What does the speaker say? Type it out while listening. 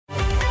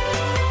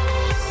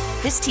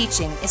This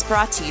teaching is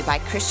brought to you by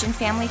Christian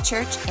Family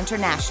Church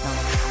International.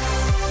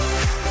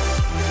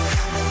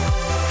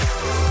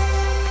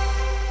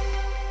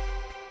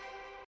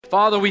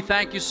 Father, we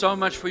thank you so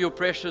much for your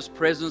precious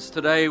presence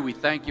today. We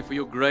thank you for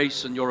your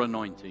grace and your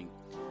anointing.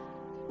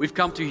 We've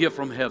come to hear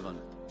from heaven.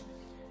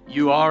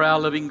 You are our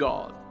living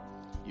God.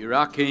 You're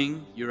our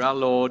King. You're our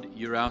Lord.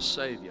 You're our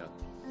Savior.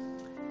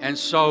 And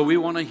so we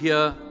want to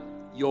hear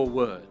your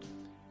word.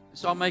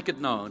 So I'll make it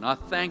known. I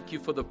thank you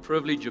for the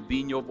privilege of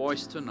being your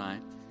voice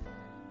tonight.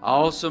 I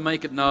also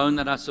make it known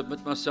that I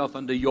submit myself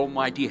under your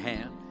mighty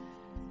hand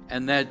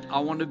and that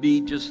I want to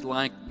be just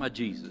like my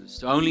Jesus,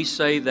 to only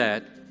say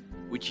that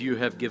which you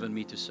have given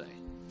me to say.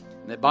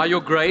 And that by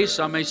your grace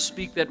I may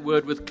speak that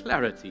word with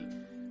clarity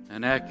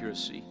and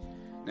accuracy.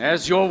 And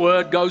as your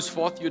word goes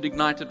forth, you'd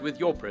ignite it with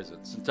your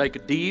presence and take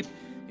it deep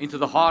into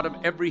the heart of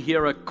every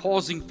hearer,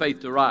 causing faith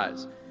to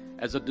rise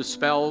as it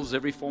dispels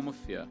every form of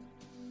fear.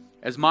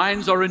 As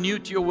minds are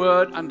renewed to your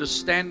word,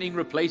 understanding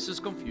replaces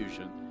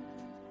confusion.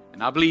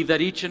 And I believe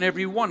that each and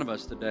every one of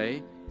us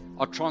today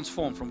are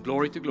transformed from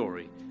glory to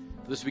glory.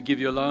 For this we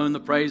give you alone the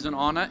praise and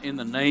honor in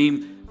the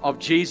name of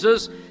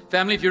Jesus.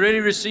 Family, if you're ready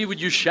to receive,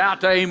 would you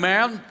shout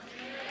amen? Amen.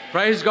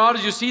 Praise God.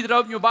 As you see that,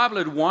 open your Bible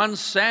at 1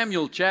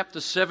 Samuel chapter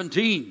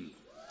 17.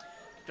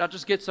 Did I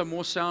just get some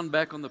more sound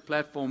back on the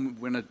platform?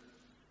 When it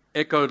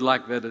echoed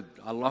like that,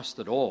 I lost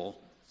it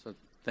all. So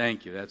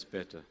thank you, that's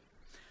better.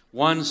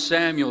 1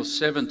 Samuel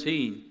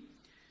 17. You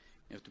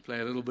have to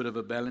play a little bit of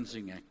a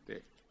balancing act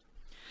there.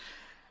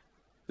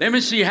 Let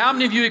me see, how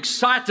many of you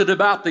excited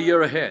about the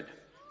year ahead?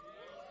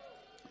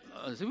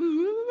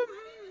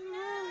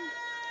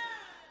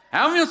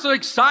 How many are so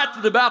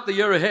excited about the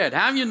year ahead?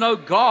 How many of you know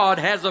God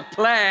has a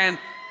plan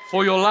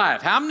for your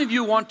life? How many of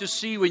you want to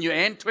see when you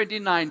end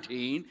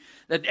 2019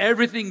 that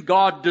everything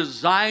God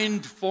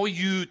designed for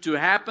you to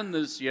happen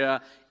this year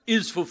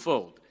is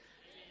fulfilled?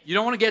 You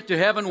don't want to get to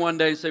heaven one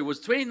day and say,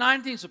 was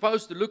 2019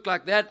 supposed to look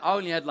like that? I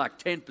only had like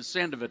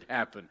 10% of it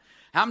happen.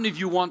 How many of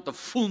you want the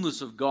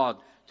fullness of God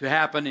to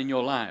happen in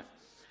your life?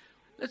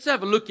 Let's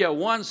have a look at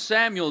 1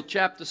 Samuel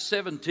chapter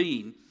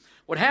 17.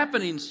 What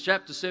happened in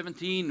chapter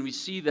 17, we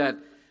see that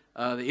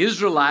the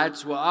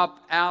Israelites were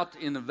out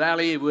in the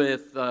valley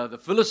with the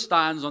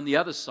Philistines on the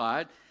other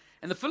side.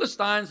 And the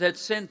Philistines had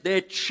sent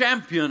their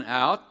champion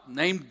out,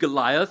 named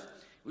Goliath.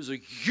 He was a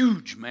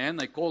huge man.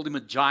 They called him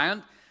a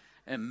giant.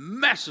 And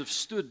massive,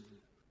 stood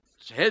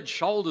head,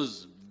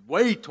 shoulders,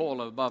 way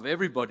taller above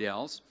everybody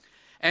else.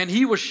 And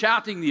he was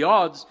shouting the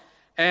odds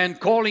and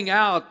calling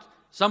out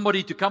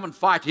somebody to come and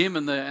fight him.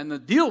 And the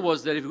deal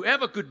was that if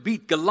whoever could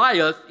beat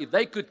Goliath, if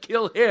they could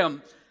kill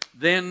him,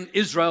 then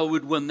Israel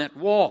would win that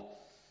war.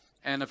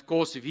 And of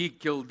course, if he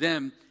killed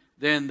them,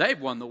 then they've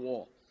won the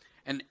war.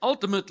 And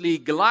ultimately,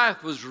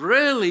 Goliath was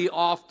really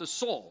after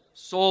Saul.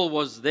 Saul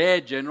was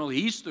their general.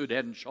 He stood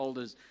head and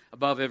shoulders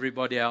above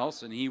everybody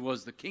else, and he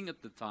was the king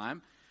at the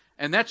time.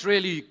 And that's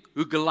really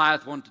who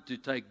Goliath wanted to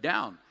take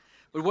down.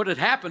 But what had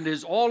happened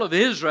is all of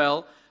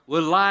Israel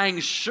were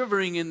lying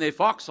shivering in their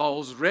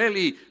foxholes,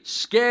 really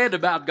scared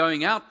about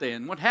going out there.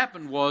 And what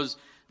happened was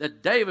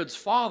that David's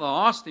father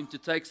asked him to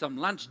take some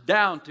lunch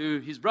down to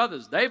his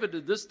brothers. David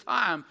at this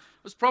time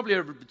was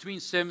probably between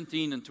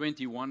 17 and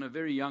 21, a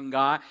very young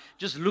guy,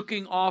 just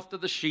looking after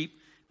the sheep,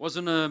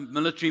 wasn't a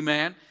military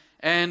man.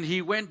 And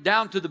he went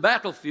down to the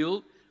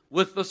battlefield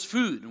with this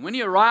food. And when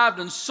he arrived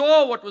and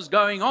saw what was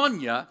going on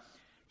here,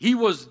 he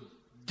was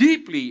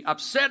deeply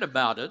upset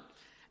about it.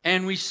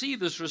 And we see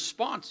this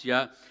response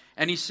here.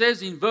 And he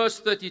says in verse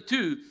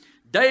 32,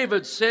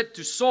 David said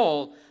to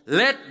Saul,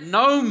 "Let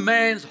no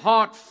man's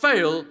heart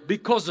fail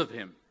because of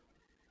him.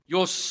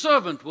 Your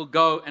servant will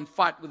go and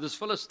fight with this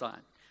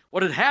Philistine."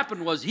 What had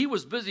happened was he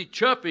was busy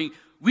chirping,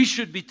 "We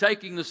should be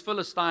taking this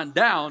Philistine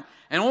down."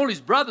 And all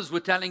his brothers were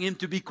telling him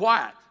to be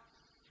quiet.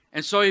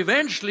 And so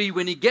eventually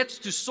when he gets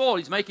to Saul,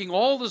 he's making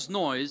all this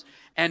noise.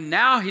 And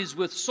now he's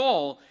with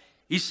Saul.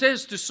 He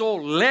says to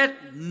Saul,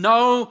 "Let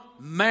no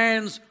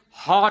man's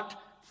heart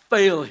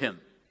fail him."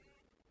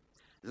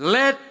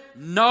 Let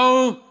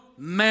no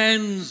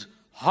man's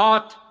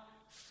heart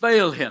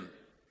fail him.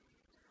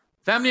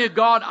 Family of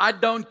God, I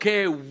don't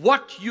care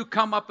what you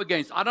come up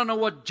against. I don't know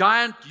what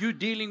giant you're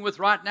dealing with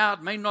right now.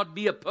 It may not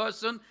be a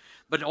person,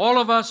 but all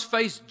of us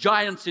face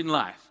giants in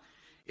life.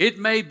 It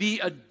may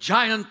be a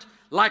giant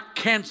like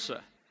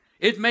cancer.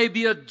 It may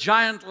be a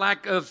giant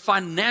like a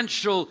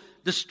financial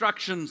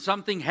destruction.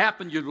 Something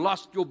happened. You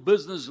lost your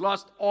business,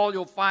 lost all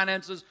your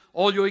finances,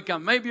 all your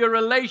income. Maybe a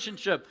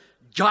relationship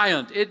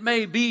giant. It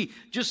may be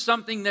just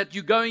something that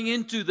you're going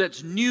into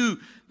that's new,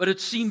 but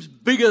it seems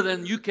bigger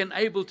than you can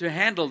able to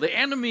handle. The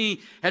enemy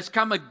has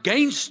come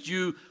against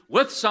you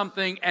with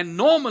something, and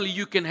normally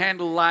you can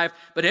handle life,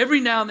 but every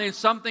now and then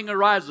something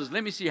arises.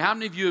 Let me see, how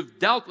many of you have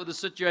dealt with a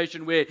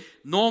situation where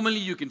normally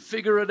you can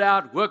figure it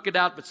out, work it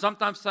out, but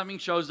sometimes something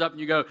shows up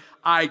and you go,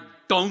 "I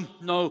don't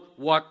know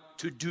what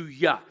to do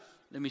here."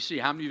 Let me see,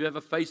 how many of you have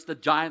ever faced a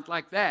giant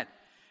like that?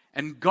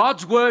 And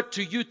God's word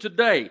to you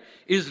today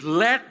is,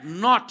 let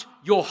not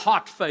your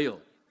heart fail.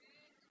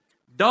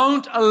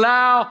 Don't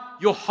allow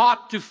your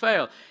heart to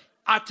fail.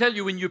 I tell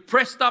you, when you're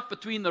pressed up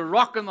between the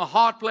rock and the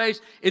hard place,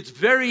 it's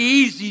very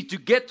easy to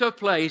get to a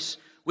place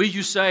where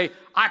you say,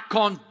 I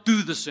can't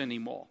do this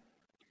anymore.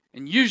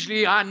 And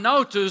usually I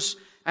notice,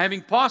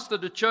 having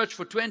pastored a church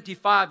for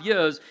 25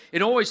 years,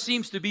 it always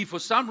seems to be, for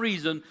some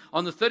reason,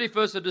 on the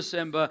 31st of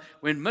December,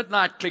 when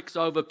midnight clicks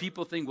over,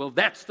 people think, well,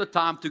 that's the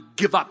time to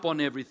give up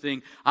on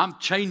everything. I'm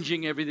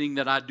changing everything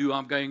that I do.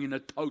 I'm going in a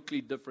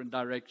totally different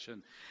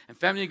direction. And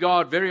family of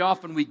God, very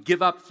often we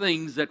give up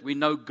things that we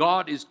know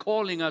God is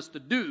calling us to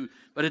do,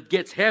 but it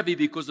gets heavy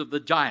because of the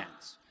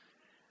giants.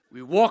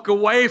 We walk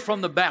away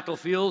from the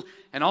battlefield,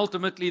 and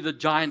ultimately the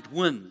giant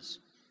wins.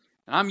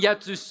 And I'm here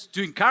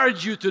to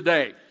encourage you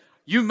today.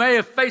 You may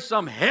have faced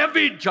some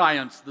heavy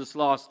giants this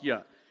last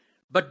year,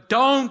 but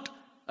don't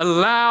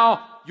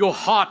allow your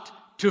heart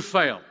to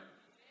fail.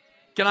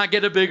 Can I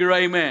get a bigger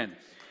amen?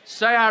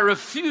 Say, I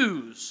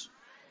refuse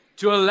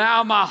to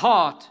allow my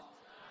heart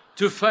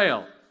to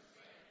fail.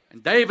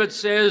 And David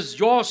says,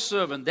 your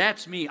servant,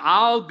 that's me,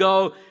 I'll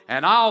go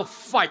and I'll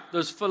fight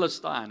this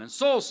Philistine. And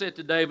Saul said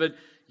to David,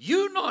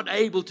 you're not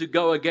able to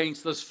go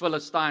against this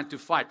Philistine to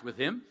fight with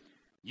him.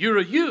 You're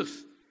a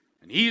youth,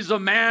 and he's a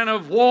man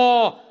of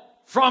war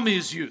from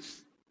his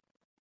youth.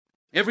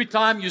 Every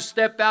time you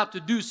step out to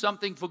do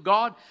something for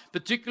God,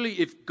 particularly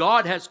if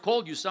God has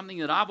called you, something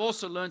that I've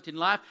also learned in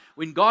life,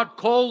 when God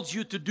calls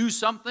you to do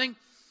something,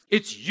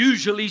 it's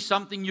usually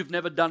something you've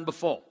never done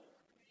before.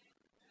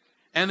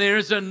 And there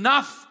is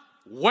enough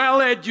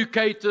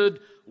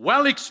well-educated,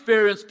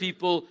 well-experienced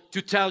people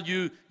to tell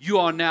you, you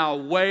are now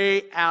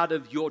way out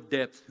of your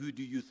depth. Who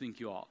do you think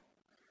you are?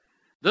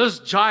 This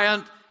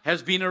giant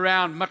has been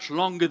around much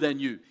longer than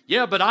you.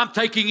 Yeah, but I'm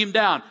taking him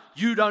down.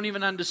 You don't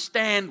even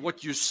understand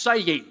what you're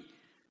saying.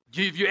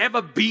 Have you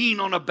ever been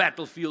on a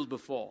battlefield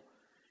before?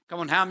 Come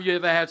on, how many of you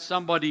ever had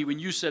somebody, when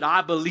you said,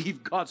 I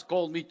believe God's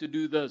called me to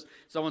do this,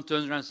 someone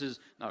turns around and says,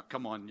 no,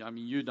 come on, I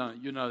mean, you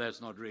know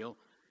that's not real.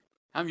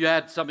 How many of you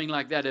had something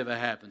like that ever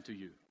happen to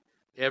you?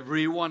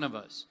 Every one of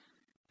us.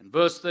 In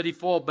verse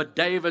 34, but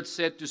David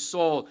said to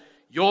Saul,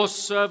 your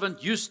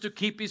servant used to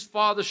keep his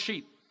father's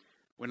sheep.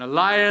 When a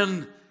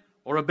lion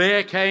or a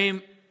bear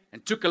came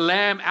and took a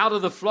lamb out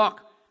of the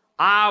flock,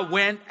 I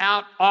went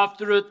out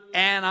after it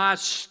and I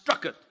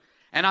struck it.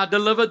 And I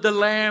delivered the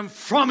lamb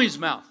from his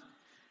mouth.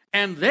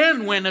 And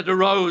then when it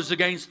arose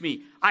against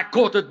me, I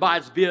caught it by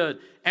its beard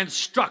and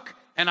struck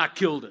and I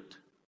killed it.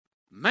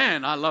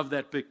 Man, I love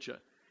that picture.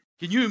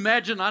 Can you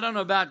imagine? I don't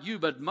know about you,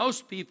 but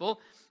most people,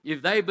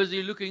 if they're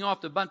busy looking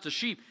after a bunch of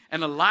sheep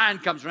and a lion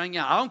comes running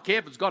out, I don't care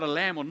if it's got a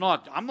lamb or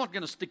not. I'm not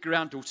going to stick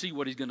around to see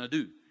what he's going to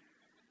do.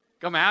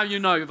 Come on, how you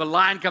know if a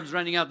lion comes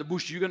running out the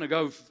bush, you're going to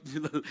go,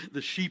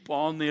 the sheep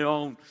are on their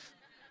own.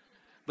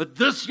 But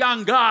this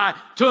young guy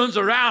turns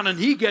around and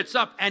he gets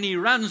up and he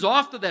runs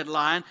after that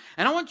lion.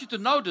 And I want you to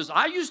notice,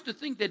 I used to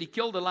think that he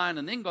killed the lion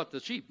and then got the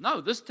sheep.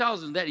 No, this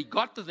tells him that he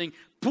got the thing,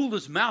 pulled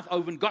his mouth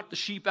open, got the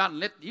sheep out,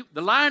 and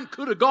the lion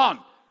could have gone.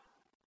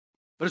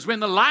 But it's when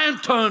the lion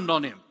turned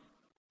on him.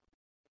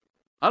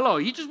 Hello,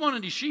 he just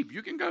wanted his sheep.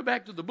 You can go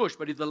back to the bush.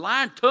 But if the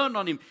lion turned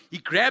on him, he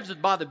grabs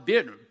it by the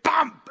beard and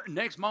bam!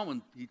 Next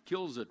moment, he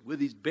kills it with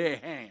his bare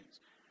hands.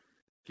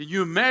 Can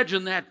you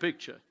imagine that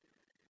picture?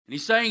 And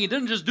he's saying he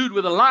didn't just do it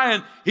with a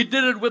lion, he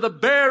did it with a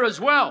bear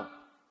as well.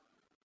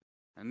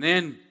 And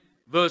then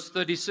verse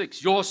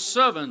 36, your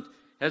servant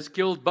has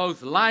killed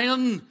both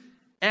lion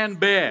and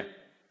bear.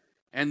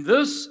 And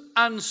this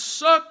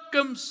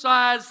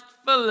uncircumcised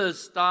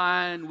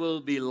Philistine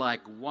will be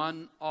like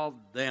one of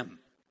them,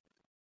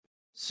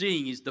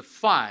 seeing he's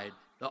defied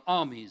the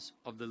armies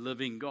of the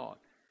living God.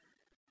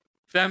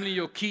 Family,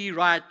 your key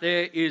right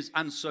there is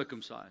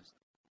uncircumcised.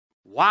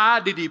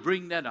 Why did he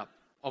bring that up?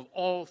 Of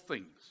all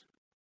things.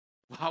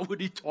 Why would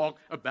he talk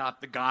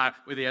about the guy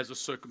whether he has a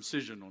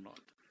circumcision or not?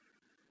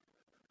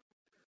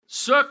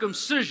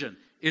 Circumcision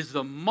is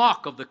the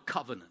mark of the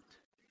covenant.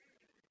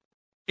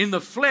 In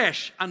the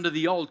flesh, under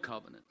the old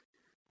covenant.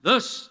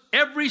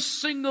 Every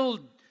single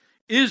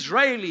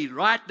Israeli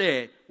right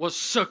there was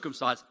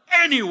circumcised.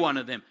 Any one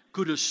of them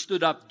could have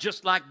stood up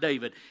just like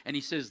David. And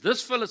he says,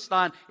 this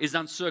Philistine is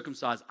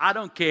uncircumcised. I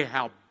don't care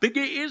how big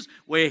he is,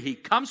 where he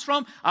comes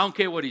from. I don't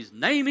care what his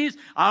name is.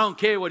 I don't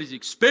care what his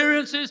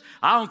experience is.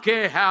 I don't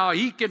care how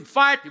he can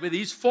fight, whether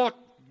he's fought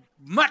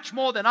much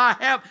more than I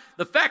have.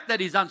 The fact that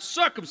he's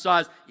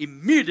uncircumcised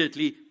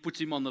immediately puts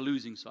him on the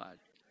losing side.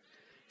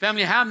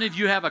 Family, how many of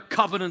you have a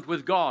covenant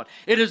with God?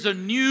 It is a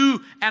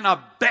new and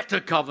a better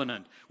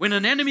covenant. When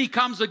an enemy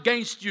comes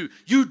against you,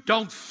 you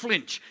don't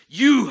flinch.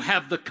 You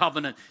have the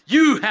covenant.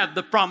 You have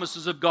the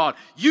promises of God.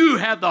 You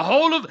have the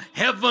whole of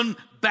heaven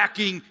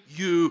backing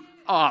you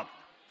up.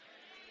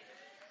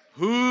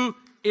 Who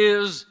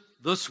is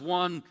this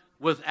one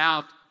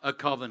without a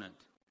covenant?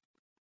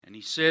 And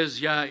he says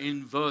here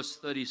in verse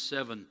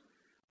 37,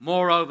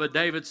 moreover,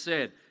 David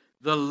said,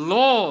 the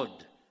Lord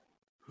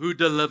who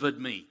delivered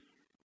me,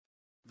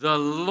 the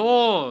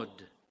Lord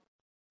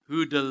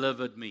who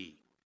delivered me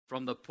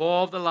from the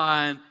paw of the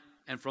lion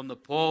and from the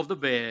paw of the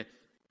bear,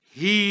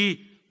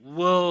 he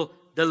will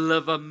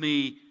deliver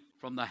me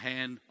from the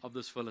hand of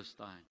this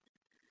Philistine.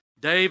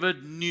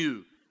 David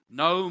knew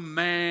No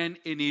man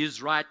in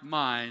his right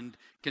mind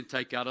can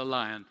take out a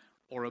lion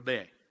or a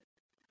bear.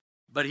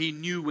 But he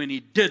knew when he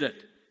did it,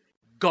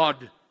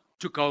 God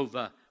took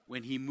over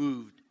when he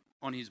moved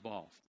on his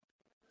behalf.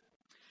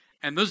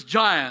 And this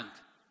giant,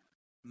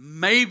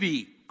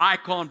 maybe I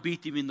can't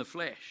beat him in the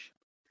flesh.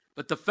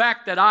 But the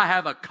fact that I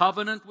have a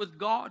covenant with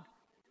God,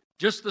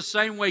 just the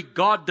same way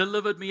God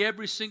delivered me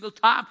every single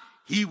time,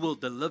 He will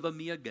deliver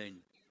me again.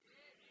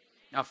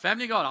 Now,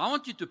 family God, I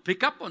want you to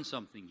pick up on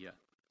something here.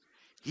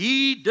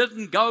 He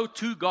didn't go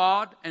to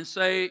God and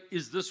say,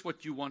 is this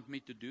what you want me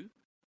to do?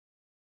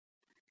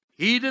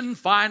 He didn't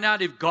find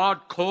out if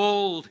God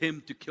called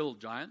him to kill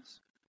giants.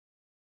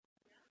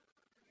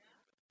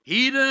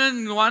 He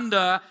didn't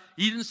wonder,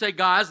 he didn't say,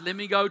 guys, let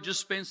me go just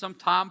spend some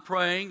time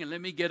praying and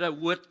let me get a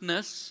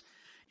witness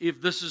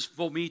if this is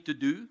for me to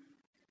do.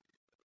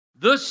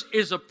 This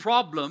is a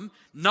problem.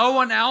 No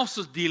one else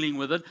is dealing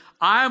with it.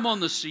 I am on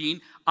the scene.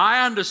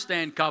 I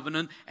understand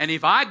covenant. And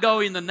if I go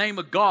in the name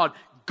of God,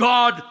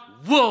 God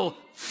will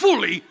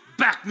fully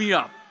back me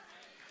up.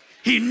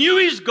 He knew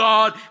He's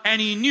God,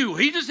 and He knew.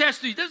 He doesn't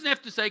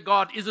have to say,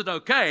 God, is it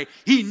okay?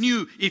 He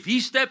knew if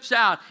he steps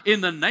out in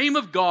the name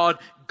of God,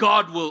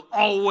 God will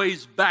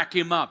always back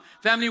him up.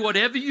 Family,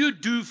 whatever you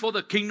do for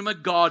the kingdom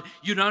of God,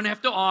 you don't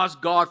have to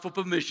ask God for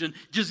permission.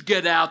 Just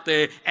get out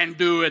there and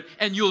do it,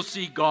 and you'll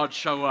see God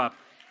show up.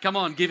 Come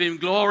on, give Him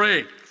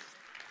glory.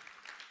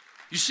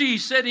 You see, He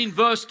said in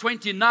verse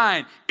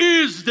 29,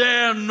 is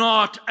there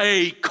not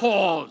a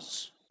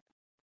cause?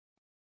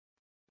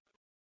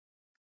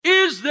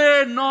 Is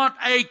there not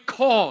a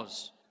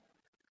cause?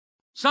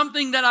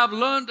 Something that I've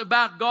learned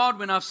about God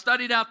when I've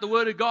studied out the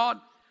Word of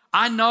God,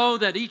 I know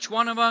that each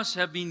one of us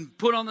have been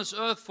put on this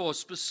earth for a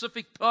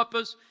specific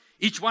purpose.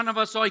 Each one of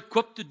us are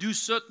equipped to do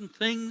certain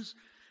things.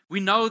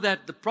 We know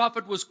that the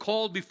prophet was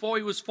called before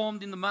he was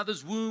formed in the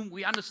mother's womb.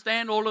 We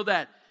understand all of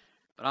that.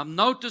 But I've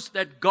noticed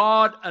that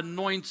God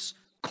anoints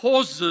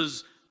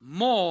causes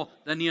more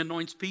than He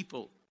anoints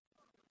people.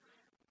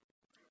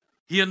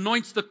 He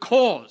anoints the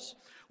cause.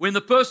 When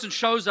the person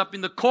shows up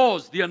in the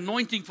cause, the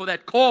anointing for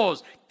that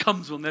cause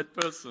comes on that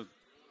person.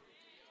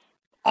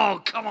 Oh,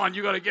 come on,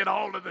 you got to get a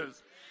hold of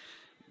this.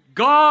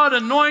 God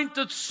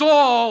anointed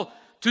Saul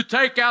to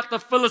take out the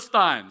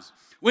Philistines.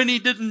 When he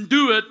didn't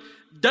do it,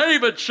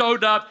 David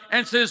showed up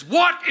and says,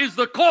 what is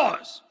the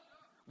cause?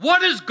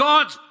 What is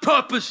God's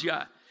purpose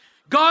here?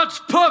 God's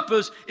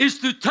purpose is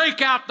to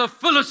take out the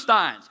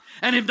Philistines.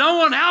 And if no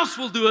one else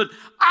will do it,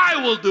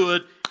 I will do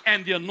it.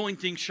 And the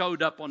anointing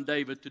showed up on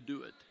David to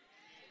do it.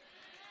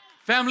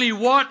 Family,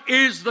 what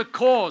is the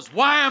cause?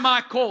 Why am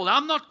I called?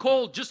 I'm not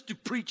called just to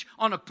preach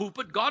on a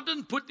pulpit. God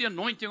didn't put the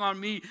anointing on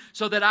me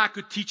so that I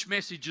could teach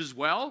messages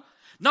well.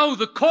 No,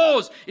 the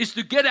cause is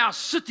to get our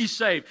city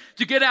saved,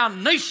 to get our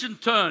nation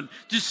turned,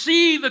 to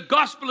see the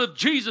gospel of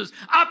Jesus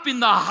up in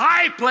the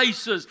high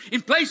places,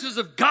 in places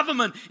of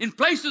government, in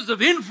places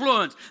of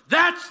influence.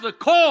 That's the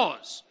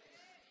cause.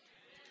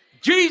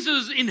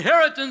 Jesus'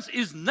 inheritance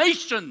is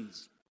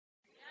nations.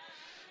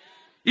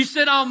 He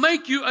said, I'll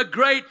make you a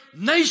great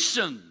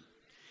nation.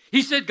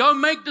 He said, go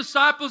make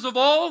disciples of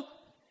all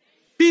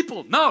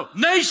people. No,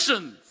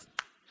 nations.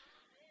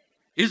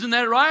 Isn't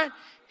that right?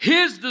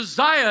 His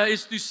desire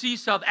is to see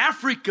South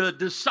Africa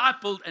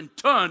discipled and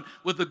turned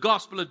with the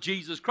gospel of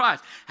Jesus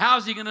Christ.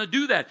 How's He going to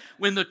do that?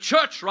 When the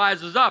church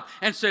rises up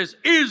and says,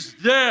 is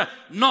there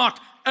not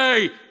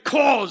a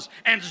cause?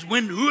 And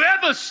when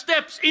whoever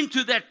steps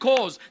into that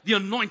cause, the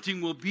anointing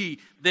will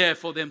be there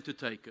for them to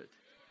take it.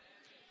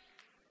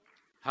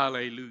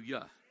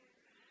 Hallelujah.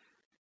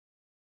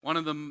 One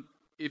of them,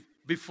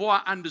 before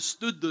I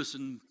understood this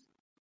and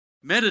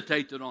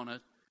meditated on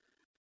it,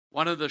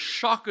 one of the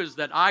shockers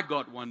that I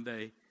got one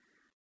day,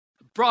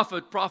 the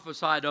prophet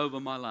prophesied over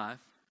my life,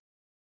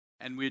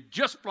 and we had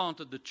just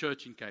planted the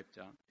church in Cape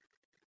Town.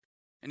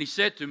 And he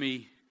said to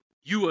me,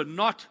 you are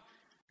not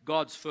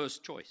God's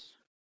first choice.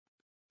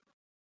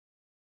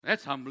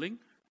 That's humbling.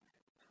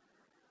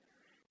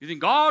 You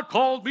think God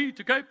called me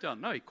to Cape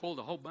Town? No, He called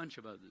a whole bunch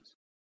of others.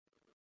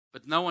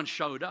 But no one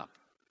showed up.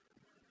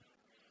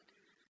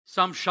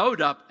 Some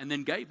showed up and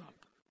then gave up.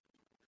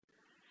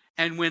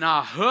 And when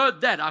I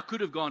heard that, I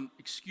could have gone,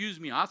 excuse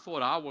me, I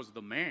thought I was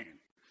the man.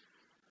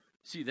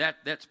 See,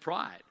 that's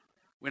pride.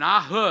 When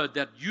I heard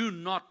that you're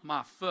not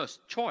my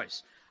first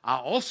choice, I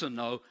also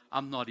know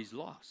I'm not His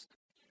last.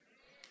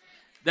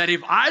 That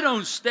if I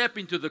don't step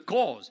into the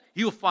cause,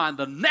 He'll find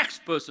the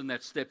next person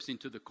that steps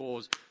into the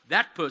cause.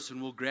 That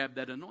person will grab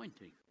that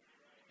anointing.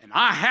 And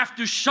I have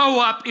to show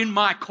up in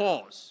my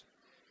cause.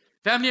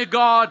 Family of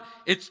God,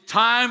 it's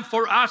time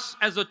for us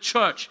as a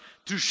church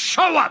to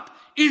show up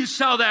in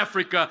South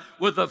Africa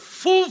with the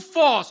full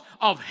force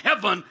of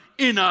heaven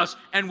in us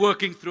and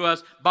working through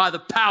us by the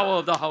power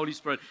of the Holy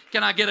Spirit.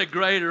 Can I get a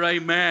greater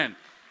amen?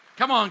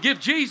 Come on, give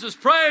Jesus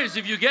praise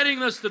if you're getting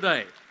this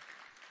today.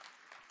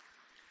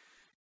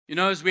 You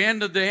know, as we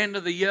ended the end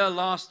of the year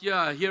last year,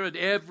 I hear it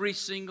every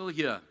single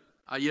year.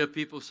 I hear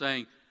people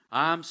saying,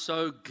 I'm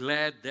so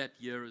glad that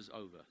year is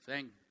over.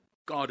 Thank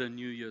God a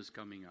new year's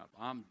coming up.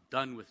 I'm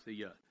done with the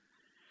year.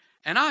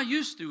 And I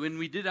used to, when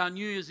we did our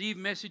New Year's Eve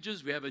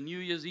messages, we have a New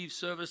Year's Eve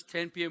service,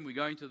 10 p.m., we're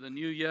going to the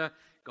new year.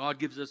 God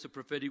gives us a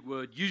prophetic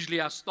word.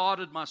 Usually I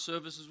started my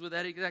services with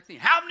that exact thing.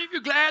 How many of you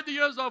are glad the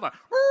year's over?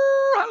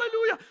 Ooh,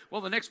 hallelujah.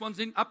 Well, the next one's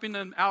up in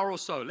an hour or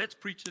so. Let's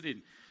preach it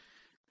in.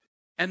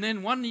 And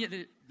then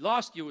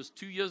last year was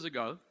 2 years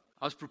ago,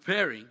 I was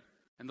preparing,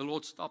 and the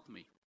Lord stopped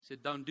me. He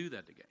said, don't do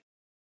that again.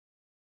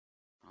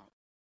 Oh,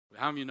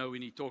 how many of you know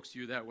when He talks to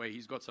you that way,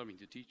 He's got something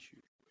to teach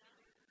you?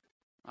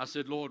 I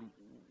said, Lord,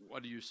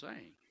 what are you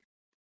saying?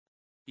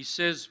 He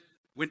says,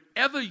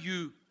 whenever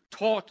you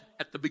taught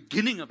at the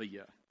beginning of a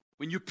year,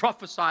 when you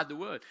prophesied the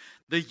word,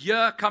 the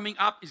year coming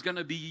up is going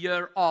to be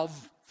year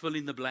of fill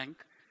in the blank.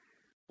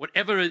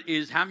 Whatever it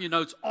is, how many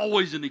know it's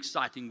always an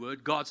exciting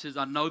word? God says,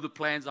 I know the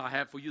plans I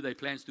have for you. They're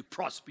plans to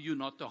prosper you,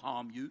 not to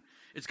harm you.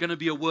 It's going to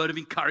be a word of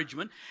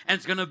encouragement, and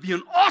it's going to be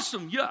an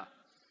awesome year.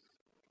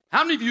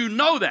 How many of you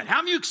know that?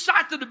 How many of you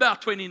excited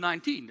about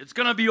 2019? It's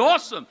going to be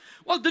awesome.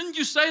 Well, didn't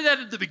you say that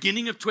at the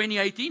beginning of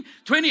 2018?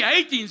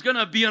 2018 is going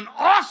to be an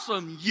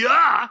awesome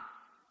year.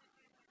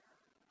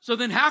 So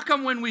then how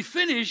come when we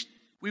finished,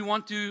 we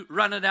want to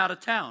run it out of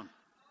town?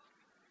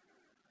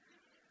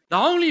 The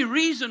only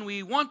reason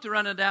we want to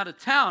run it out of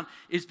town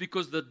is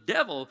because the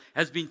devil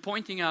has been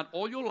pointing out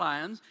all your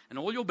lions and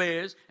all your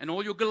bears and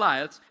all your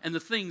Goliaths and the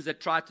things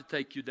that try to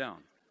take you down.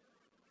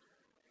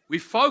 We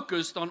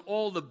focused on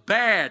all the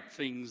bad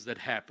things that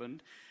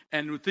happened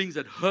and things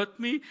that hurt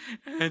me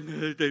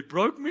and they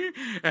broke me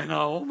and I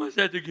almost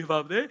had to give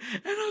up there and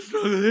I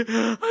struggled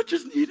there. I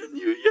just need a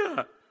new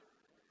year.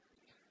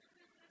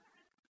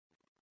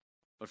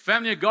 But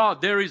family of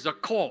God, there is a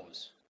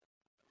cause.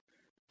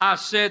 I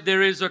said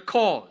there is a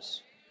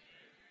cause.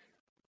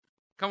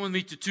 Come with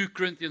me to 2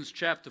 Corinthians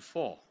chapter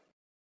 4.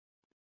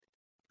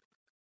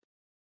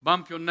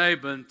 Bump your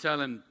neighbor and tell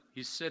him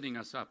he's setting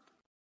us up.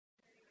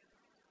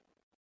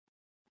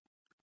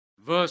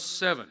 Verse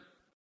 7.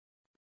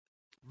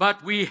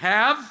 But we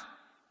have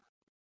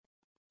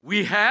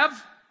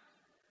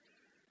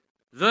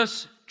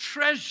this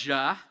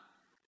treasure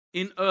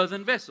in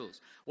earthen vessels.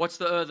 What's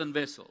the earthen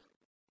vessel?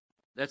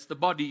 That's the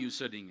body you're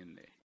sitting in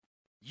there.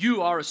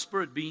 You are a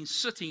spirit being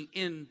sitting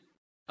in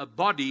a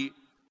body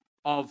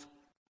of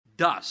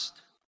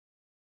dust,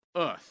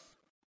 earth,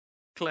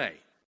 clay.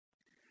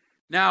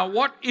 Now,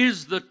 what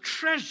is the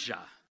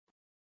treasure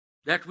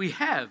that we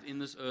have in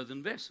this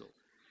earthen vessel?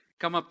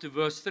 Come up to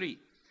verse 3.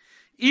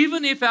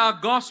 Even if our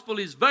gospel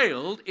is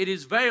veiled, it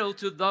is veiled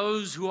to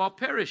those who are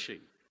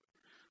perishing,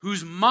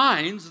 whose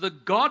minds the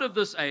God of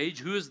this age,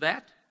 who is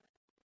that?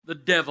 The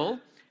devil,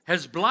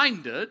 has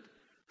blinded,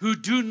 who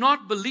do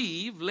not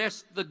believe,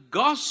 lest the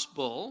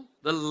gospel,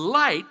 the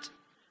light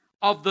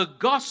of the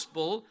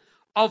gospel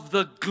of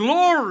the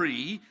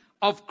glory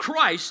of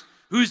Christ,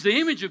 who is the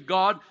image of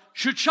God,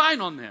 should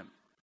shine on them.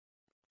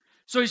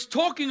 So he's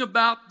talking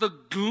about the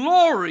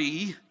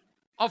glory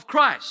of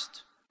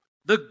Christ.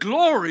 The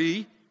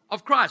glory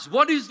of Christ.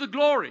 What is the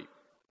glory?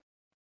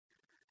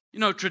 You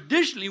know,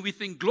 traditionally we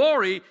think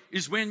glory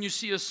is when you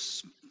see a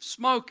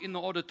smoke in the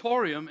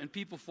auditorium and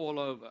people fall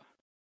over.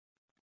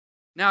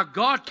 Now,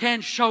 God can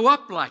show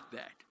up like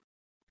that.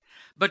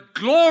 But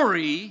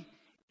glory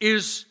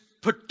is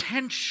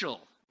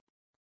potential.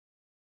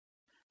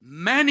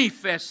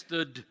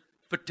 Manifested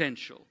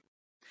potential.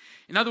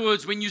 In other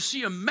words, when you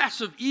see a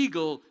massive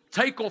eagle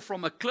take off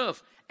from a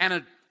cliff and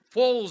it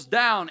falls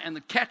down and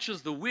it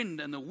catches the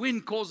wind and the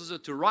wind causes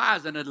it to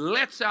rise and it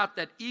lets out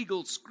that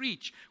eagle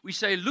screech, we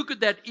say, look at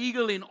that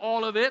eagle in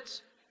all of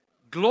its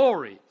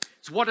glory.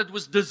 It's what it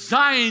was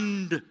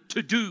designed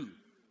to do.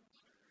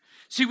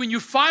 See, when you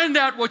find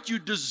out what you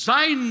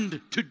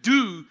designed to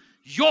do,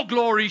 your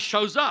glory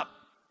shows up.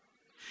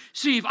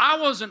 See, if I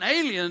was an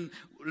alien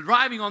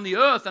driving on the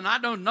earth and I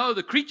don't know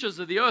the creatures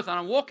of the earth and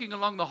I'm walking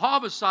along the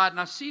harbor side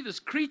and I see this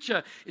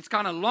creature, it's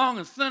kind of long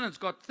and thin, it's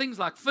got things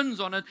like fins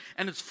on it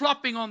and it's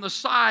flopping on the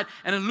side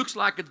and it looks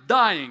like it's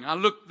dying. I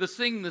look, this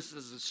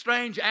is a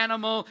strange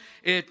animal.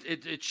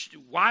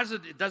 Why is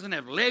it? It doesn't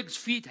have legs,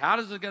 feet. How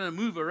is it going to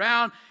move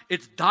around?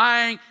 It's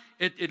dying.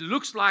 It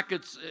looks like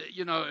it's,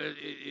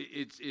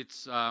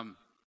 it's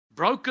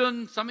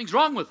broken. Something's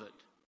wrong with it.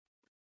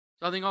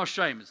 So I think, oh,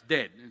 shame, it's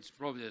dead. It's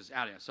probably just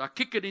out here. So I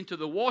kick it into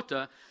the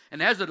water,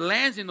 and as it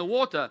lands in the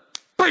water,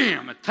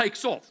 bam, it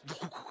takes off.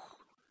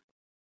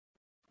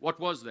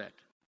 What was that?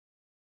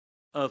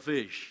 A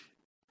fish.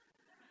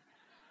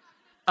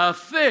 A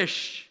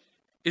fish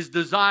is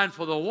designed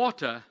for the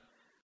water,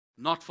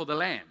 not for the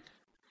land.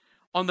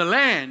 On the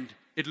land,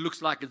 it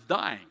looks like it's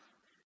dying.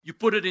 You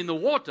put it in the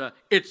water,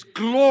 its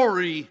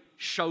glory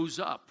shows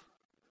up.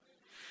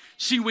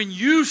 See, when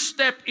you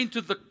step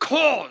into the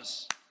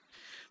cause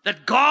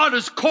that God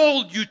has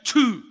called you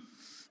to,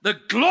 the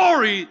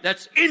glory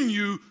that's in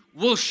you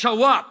will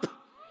show up.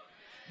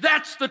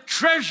 That's the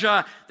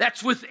treasure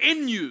that's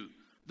within you.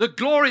 The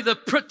glory, the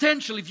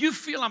potential. If you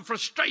feel I'm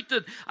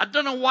frustrated, I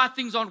don't know why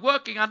things aren't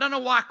working, I don't know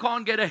why I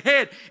can't get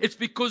ahead, it's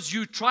because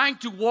you're trying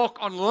to walk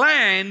on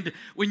land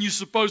when you're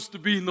supposed to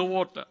be in the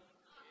water.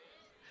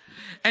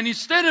 And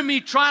instead of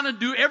me trying to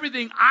do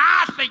everything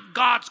I think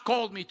God's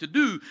called me to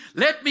do,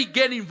 let me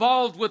get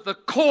involved with the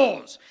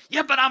cause.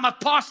 Yeah, but I'm a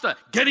pastor.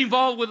 Get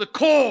involved with the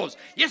cause.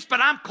 Yes, but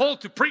I'm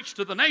called to preach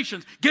to the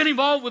nations. Get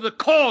involved with the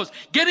cause.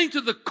 Get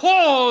into the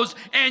cause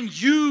and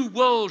you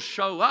will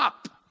show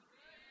up.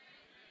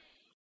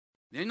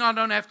 Then I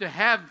don't have to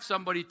have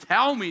somebody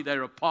tell me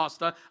they're a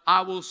pastor.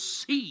 I will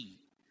see.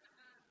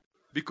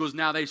 Because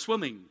now they're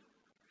swimming.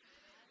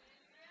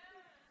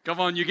 Come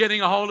on, you're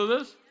getting a hold of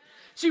this?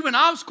 See, when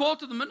I was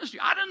called to the ministry,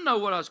 I didn't know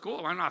what I was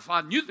called. If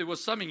I knew there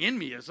was something in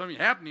me or something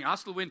happening, I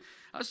still went,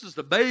 I was just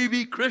a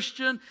baby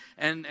Christian,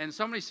 and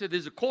somebody said,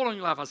 there's a call on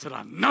your life. I said,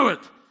 I know it.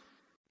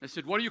 They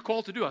said, what are you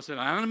called to do? I said,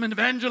 I'm an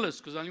evangelist,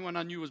 because the only one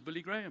I knew was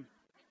Billy Graham.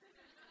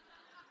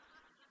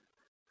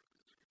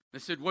 They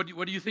said, what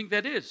do you think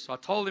that is? So I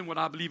told them what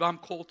I believe I'm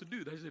called to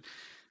do. They said,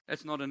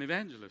 that's not an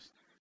evangelist.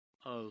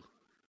 Oh.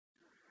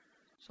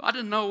 So I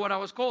didn't know what I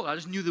was called. I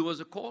just knew there was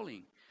a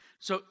calling.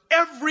 So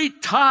every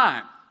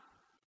time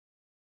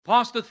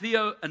Pastor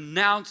Theo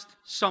announced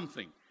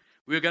something,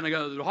 we were going to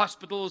go to the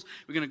hospitals,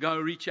 we're going to go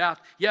reach out.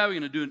 Yeah, we're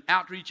going to do an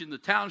outreach in the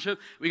township.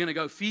 We're going to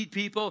go feed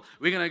people.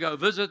 We're going to go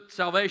visit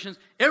salvations.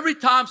 Every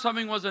time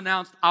something was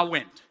announced, I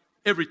went.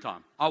 Every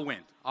time. I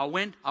went.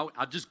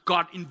 I just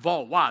got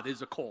involved. Why?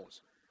 There's a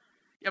cause.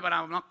 Yeah, but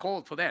I'm not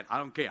called for that. I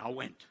don't care. I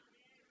went.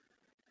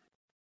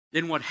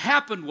 Then what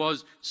happened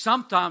was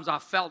sometimes I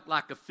felt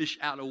like a fish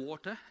out of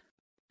water.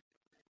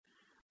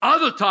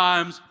 Other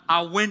times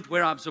I went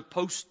where I'm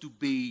supposed to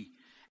be.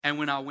 And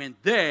when I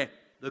went there,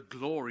 the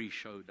glory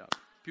showed up.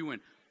 People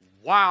went,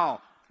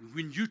 wow,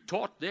 when you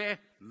taught there,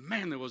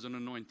 man, there was an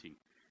anointing.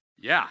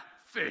 Yeah,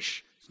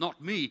 fish. It's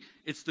not me.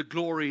 It's the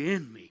glory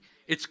in me.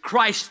 It's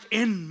Christ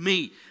in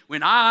me.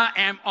 When I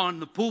am on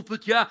the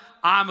pulpit here,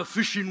 I'm a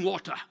fish in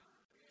water.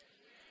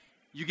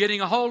 You're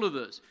getting a hold of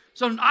this.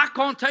 So I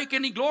can't take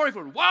any glory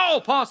for it.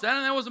 Wow, Pastor,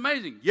 that was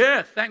amazing.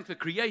 Yeah, thank the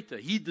Creator.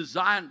 He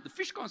designed. The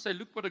fish can't say,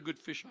 look what a good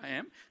fish I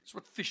am. That's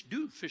what fish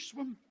do. Fish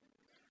swim.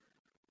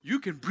 You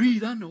can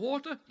breathe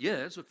underwater. Yeah,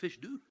 that's what fish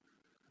do.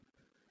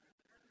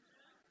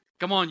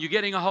 Come on, you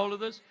getting a hold of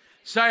this?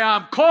 Say,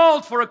 I'm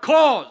called for a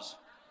cause.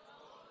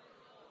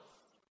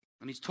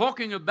 And he's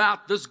talking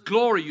about this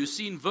glory. You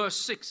see in verse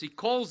 6, he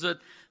calls it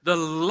the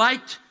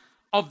light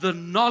of the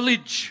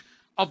knowledge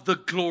of the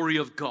glory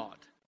of God.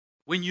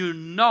 When you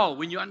know,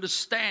 when you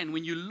understand,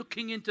 when you're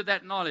looking into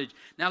that knowledge.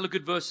 Now look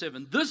at verse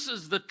 7. This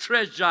is the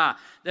treasure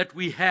that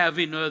we have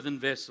in earthen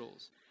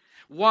vessels.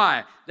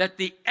 Why? That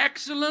the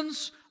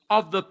excellence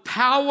of the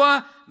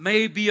power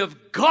may be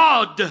of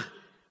God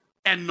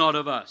and not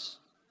of us.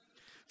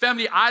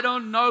 Family, I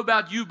don't know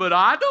about you, but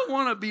I don't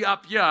want to be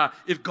up here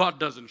if God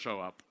doesn't show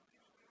up.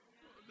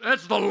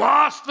 That's the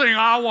last thing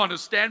I want to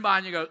stand by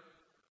and you go,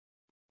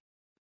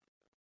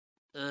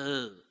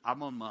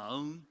 I'm on my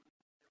own.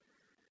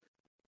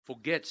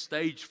 Forget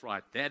stage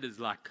fright. That is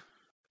like,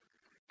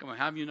 come on,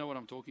 how many of you know what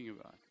I'm talking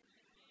about?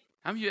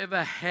 How many of you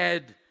ever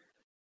had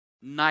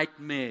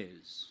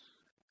nightmares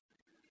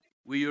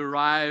where you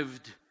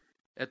arrived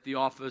at the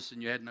office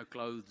and you had no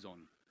clothes on?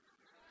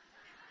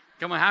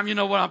 Come on, how many of you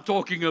know what I'm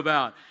talking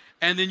about?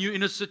 And then you're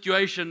in a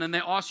situation and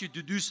they ask you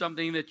to do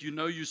something that you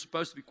know you're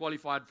supposed to be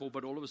qualified for,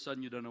 but all of a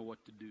sudden you don't know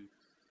what to do.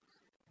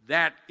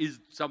 That is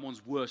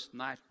someone's worst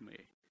nightmare.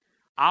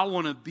 I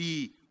want to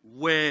be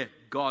where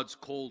God's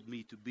called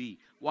me to be.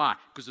 Why?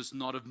 Because it's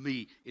not of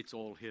me, it's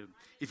all Him.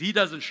 If He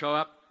doesn't show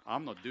up,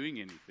 I'm not doing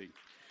anything.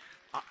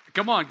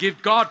 Come on,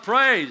 give God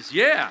praise.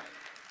 Yeah.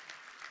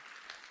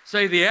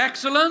 Say the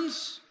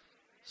excellence.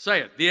 Say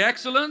it. The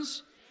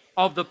excellence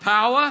of the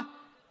power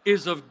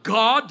is of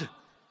God,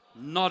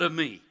 not of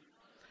me.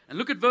 And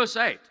look at verse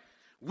 8.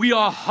 We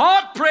are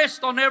hard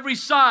pressed on every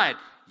side,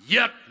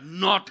 yet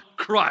not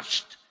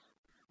crushed.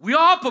 We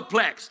are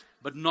perplexed,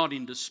 but not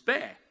in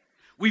despair.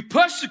 We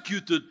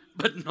persecuted,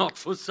 but not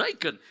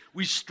forsaken.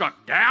 We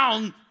struck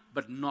down,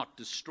 but not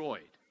destroyed.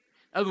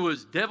 In other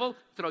words, devil,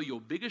 throw your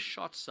biggest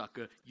shot,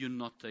 sucker. You're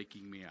not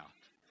taking me out.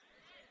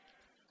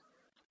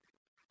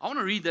 I want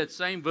to read that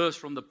same verse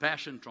from the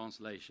Passion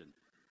Translation.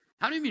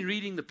 How many of you been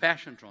reading the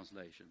Passion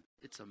Translation?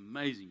 It's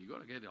amazing. You've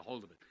got to get a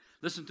hold of it.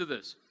 Listen to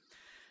this.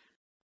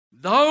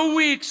 Though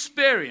we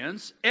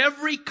experience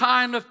every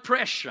kind of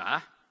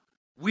pressure,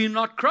 we're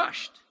not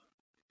crushed.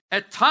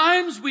 At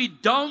times we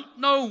don't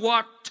know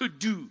what to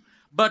do,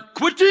 but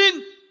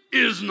quitting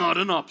is not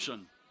an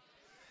option.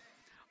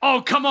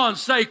 Oh, come on,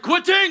 say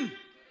quitting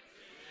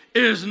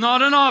is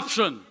not an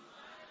option.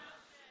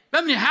 How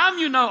many of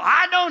you know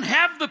I don't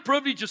have the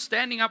privilege of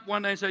standing up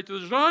one day and say to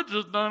us,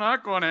 I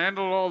can't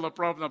handle all the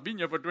problems. I've been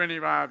here for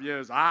 25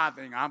 years. I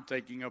think I'm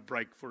taking a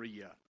break for a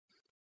year.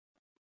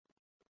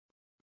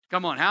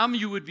 Come on, how many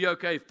of you would be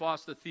okay if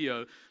Pastor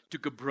Theo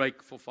took a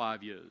break for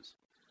 5 years?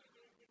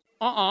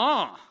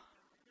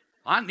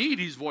 I need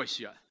his voice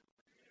here.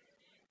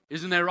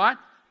 Isn't that right?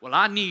 Well,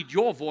 I need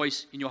your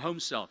voice in your home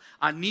cell.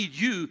 I need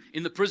you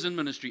in the prison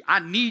ministry. I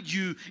need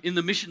you in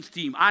the missions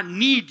team. I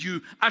need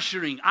you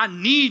ushering. I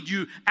need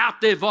you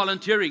out there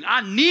volunteering. I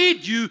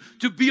need you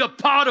to be a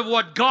part of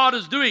what God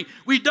is doing.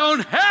 We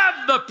don't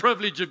have the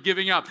privilege of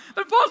giving up.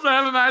 But Pastor, I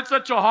haven't had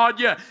such a hard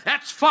year.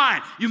 That's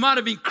fine. You might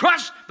have been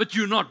crushed, but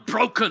you're not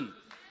broken.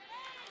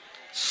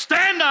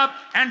 Stand up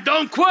and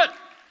don't quit.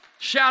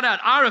 Shout out,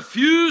 I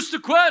refuse to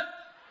quit.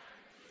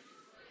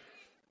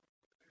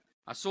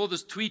 I saw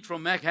this tweet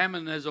from Mac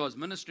Hammond as I was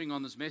ministering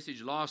on this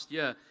message last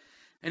year,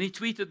 and he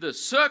tweeted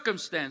this: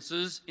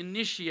 circumstances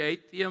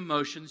initiate the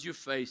emotions you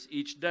face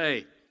each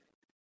day,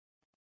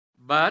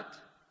 but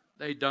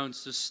they don't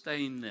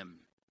sustain them.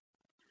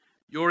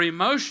 Your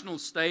emotional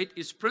state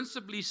is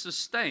principally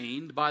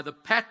sustained by the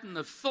pattern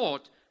of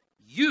thought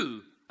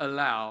you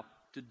allow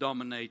to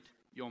dominate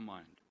your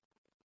mind.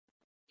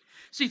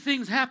 See,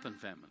 things happen,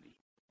 family.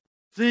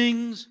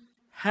 Things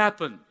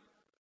happen.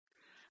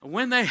 And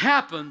when they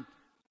happen,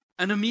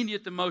 an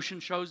immediate emotion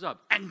shows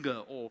up.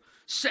 Anger or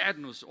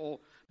sadness or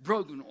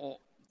broken.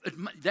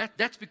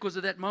 That's because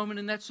of that moment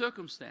in that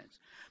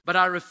circumstance. But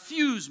I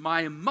refuse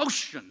my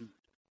emotion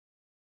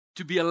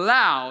to be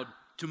allowed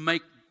to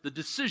make the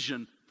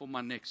decision for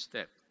my next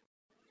step.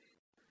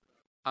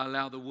 I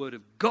allow the Word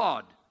of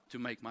God to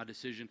make my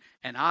decision,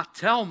 and I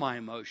tell my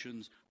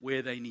emotions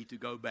where they need to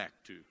go back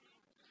to.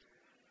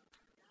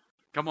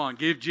 Come on,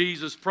 give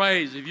Jesus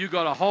praise if you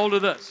got a hold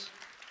of this.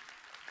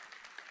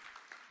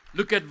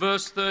 Look at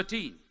verse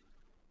 13.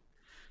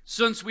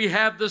 Since we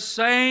have the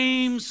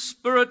same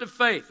spirit of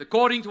faith,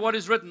 according to what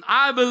is written,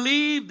 I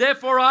believe,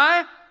 therefore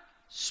I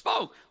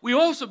spoke. We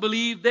also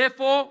believe,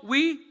 therefore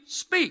we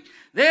speak.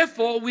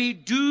 Therefore we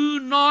do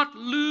not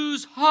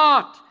lose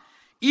heart,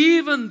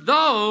 even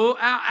though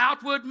our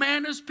outward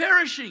man is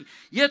perishing.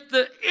 Yet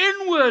the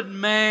inward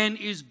man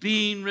is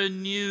being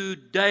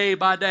renewed day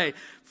by day.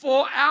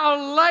 For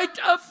our light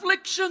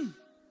affliction.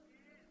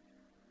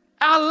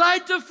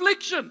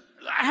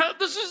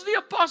 This is the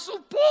Apostle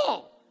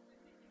Paul.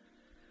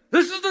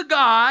 This is the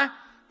guy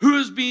who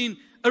has been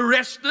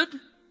arrested,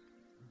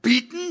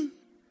 beaten,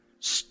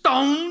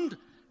 stoned,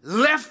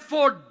 left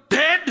for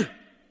dead.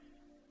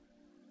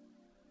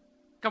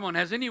 Come on,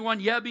 has anyone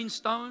here been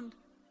stoned?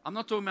 I'm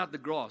not talking about the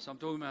grass. I'm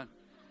talking about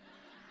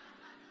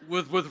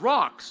with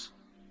rocks.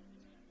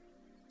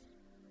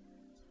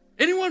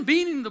 Anyone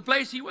been in the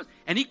place he was?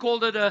 And he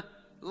called it a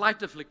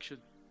light affliction.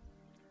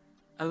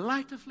 A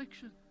light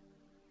affliction.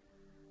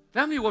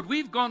 Family, what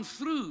we've gone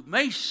through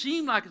may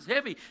seem like it's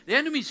heavy. The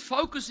enemy's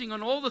focusing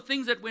on all the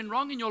things that went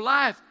wrong in your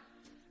life.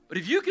 But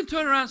if you can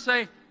turn around and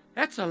say,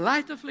 that's a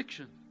light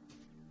affliction.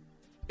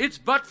 It's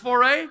but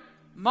for a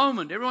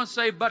moment. Everyone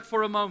say, but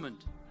for a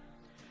moment.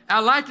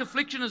 Our light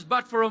affliction is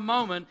but for a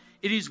moment.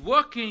 It is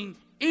working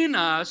in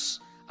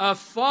us a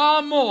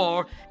far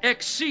more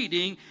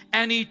exceeding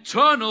and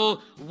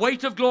eternal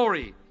weight of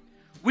glory.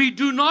 We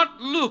do not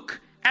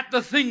look at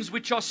the things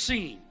which are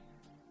seen,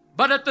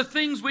 but at the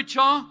things which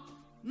are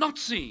not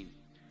seen.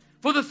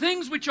 For the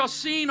things which are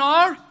seen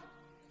are,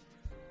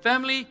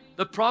 family,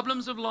 the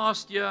problems of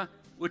last year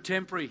were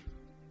temporary.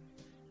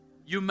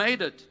 You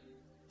made it.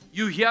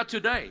 You're here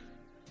today.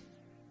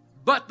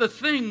 But the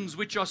things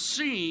which are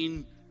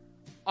seen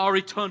are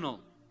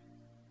eternal.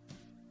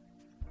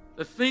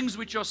 The things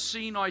which are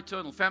seen are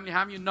eternal. Family,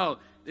 how many of you know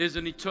there's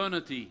an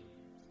eternity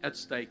at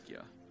stake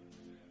here?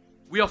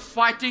 We are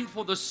fighting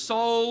for the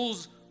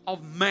souls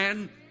of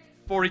men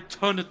for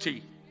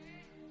eternity.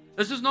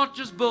 This is not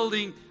just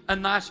building a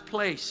nice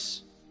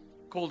place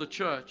called a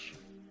church.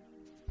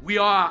 We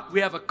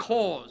have a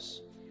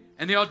cause.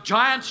 And there are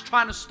giants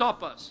trying to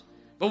stop us.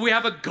 But we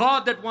have a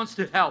God that wants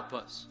to help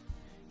us.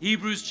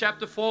 Hebrews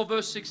chapter 4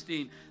 verse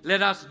 16.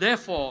 Let us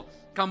therefore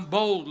come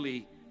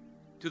boldly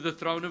to the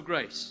throne of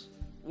grace.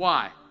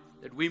 Why?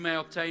 That we may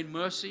obtain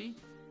mercy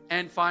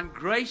and find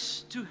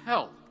grace to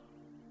help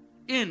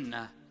in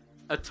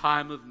a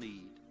time of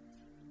need.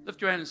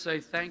 Lift your hand and say,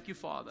 thank you,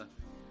 Father.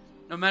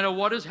 No matter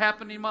what has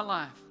happened in my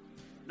life,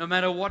 no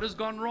matter what has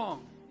gone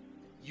wrong,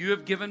 you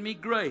have given me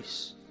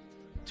grace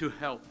to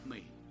help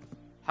me.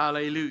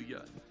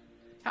 Hallelujah.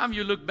 How many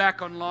of you look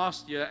back on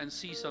last year and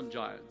see some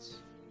giants?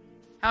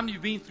 How many of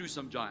you been through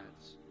some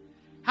giants?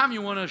 How many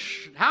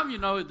of you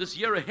know this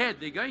year ahead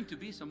there are going to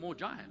be some more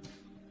giants?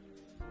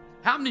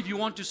 How many of you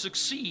want to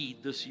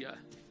succeed this year?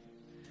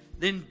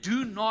 Then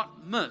do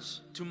not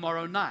miss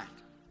tomorrow night.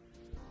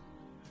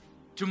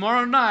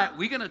 Tomorrow night,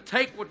 we're going to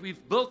take what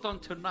we've built on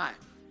tonight,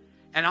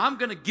 and I'm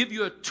going to give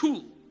you a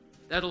tool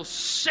that'll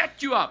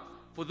set you up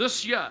for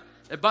this year.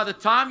 That by the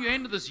time you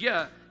end this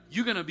year,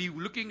 you're going to be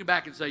looking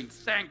back and saying,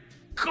 thank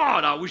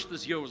God, I wish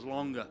this year was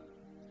longer.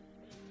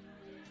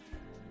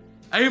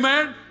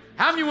 Amen.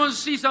 How many want to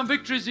see some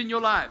victories in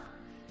your life?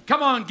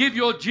 Come on, give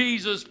your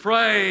Jesus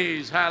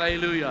praise.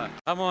 Hallelujah.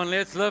 Come on,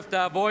 let's lift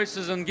our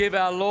voices and give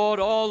our Lord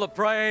all the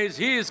praise.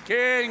 He is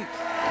King.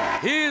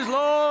 He is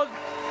Lord.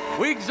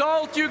 We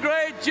exalt you,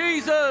 great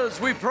Jesus.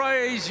 We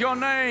praise your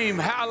name.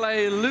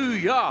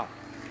 Hallelujah.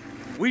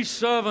 We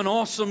serve an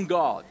awesome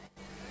God.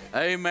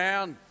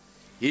 Amen.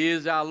 He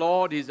is our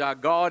Lord, He's our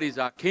God, He's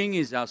our King,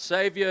 He's our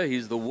Savior,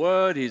 He's the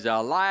Word, He's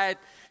our light.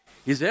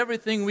 He's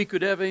everything we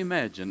could ever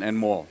imagine and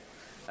more.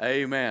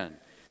 Amen.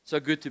 So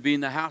good to be in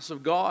the house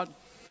of God.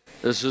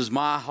 This is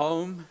my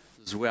home.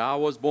 This is where I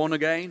was born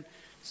again.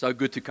 So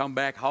good to come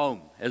back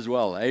home as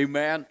well.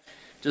 Amen.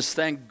 Just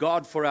thank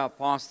God for our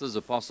pastors,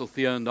 Apostle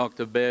Theo and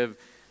Dr. Bev.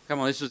 Come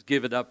on, let's just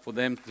give it up for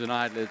them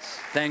tonight. Let's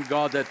thank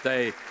God that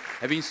they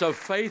have been so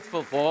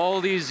faithful for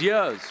all these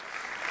years.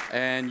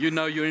 And you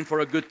know you're in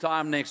for a good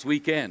time next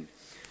weekend.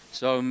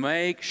 So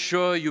make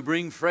sure you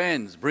bring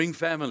friends, bring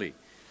family.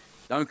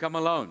 Don't come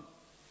alone.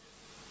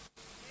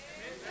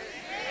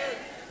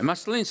 Am I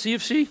still in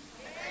CFC?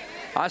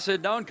 I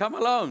said, don't come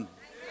alone.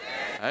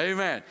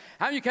 Amen.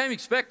 How you came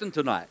expectant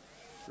tonight?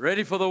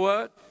 Ready for the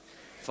word?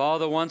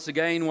 Father, once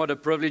again, what a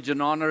privilege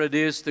and honor it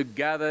is to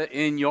gather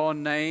in your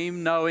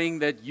name, knowing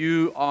that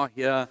you are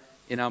here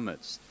in our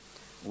midst.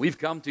 We've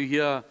come to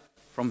hear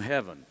from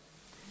heaven.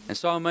 And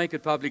so I'll make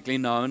it publicly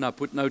known. I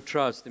put no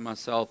trust in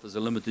myself as a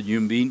limited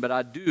human being, but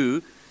I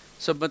do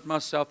submit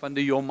myself under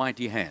your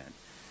mighty hand.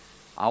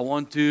 I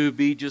want to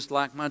be just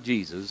like my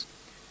Jesus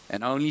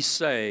and only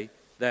say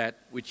that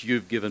which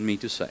you've given me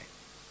to say.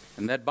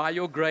 And that by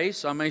your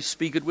grace I may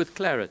speak it with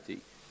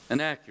clarity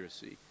and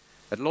accuracy.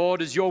 That,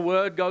 Lord, as your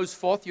word goes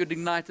forth, you're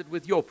ignited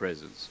with your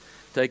presence.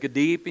 Take it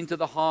deep into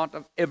the heart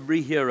of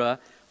every hearer,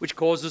 which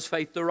causes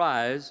faith to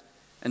rise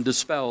and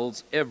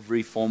dispels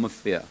every form of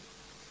fear.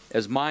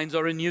 As minds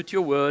are renewed to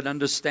your word,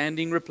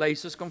 understanding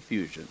replaces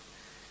confusion.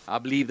 I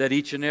believe that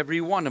each and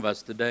every one of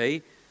us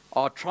today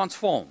are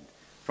transformed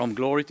from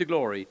glory to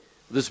glory.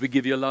 This we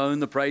give you alone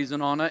the praise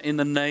and honor in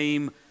the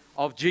name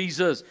of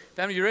Jesus.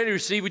 Family, you ready to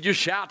receive? Would you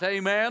shout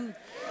amen?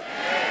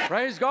 Amen.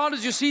 Praise God.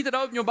 As you see that,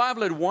 open your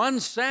Bible at 1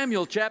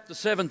 Samuel chapter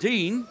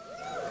 17.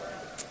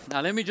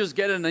 Now let me just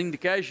get an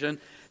indication.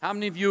 How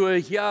many of you were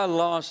here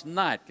last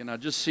night? Can I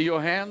just see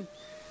your hand?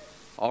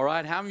 All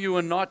right. How many of you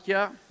were not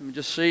here? Let me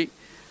just see.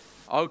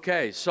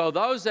 Okay, so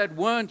those that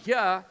weren't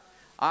here,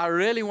 I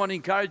really want to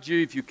encourage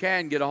you, if you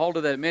can, get a hold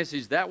of that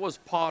message. That was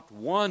part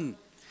 1.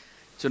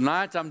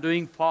 Tonight I'm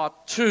doing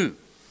part 2.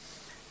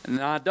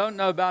 And I don't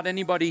know about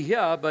anybody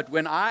here, but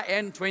when I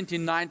end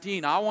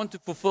 2019, I want to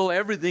fulfill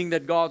everything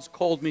that God's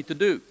called me to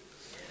do.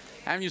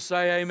 How many of you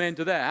say amen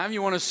to that? How many of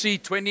you want to see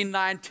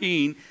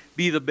 2019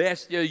 be the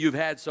best year you've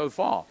had so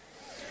far?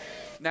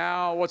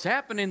 Now, what's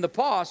happened in the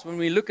past, when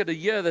we look at a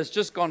year that's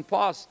just gone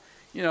past,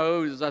 you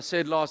know, as I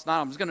said last night,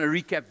 I'm just going to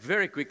recap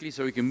very quickly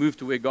so we can move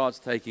to where God's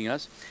taking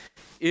us,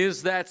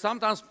 is that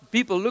sometimes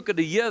people look at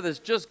a year that's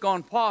just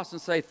gone past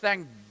and say,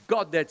 thank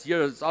God that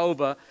year is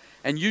over.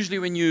 And usually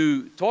when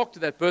you talk to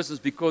that person,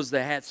 it's because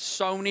they had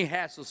so many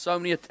hassles, so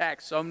many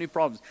attacks, so many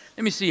problems.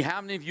 Let me see, how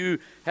many of you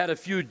had a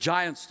few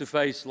giants to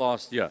face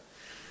last year?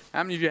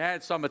 How many of you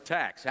had some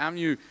attacks? How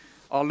many of you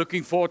are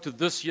looking forward to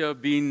this year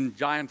being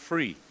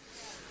giant-free?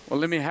 Well,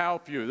 let me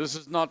help you. This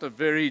is not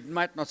it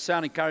might not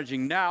sound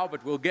encouraging now,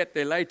 but we'll get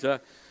there later.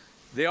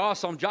 There are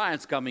some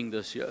giants coming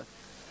this year,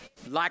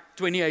 like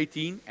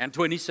 2018 and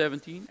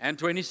 2017 and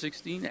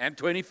 2016 and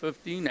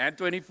 2015 and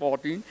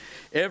 2014.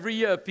 Every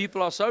year,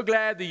 people are so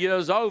glad the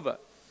year's over.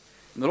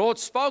 And the Lord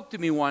spoke to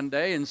me one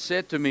day and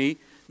said to me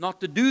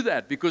not to do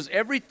that, because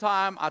every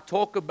time I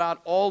talk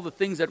about all the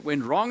things that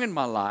went wrong in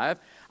my life,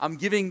 I'm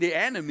giving the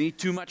enemy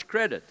too much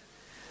credit.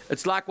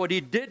 It's like what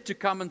he did to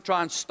come and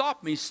try and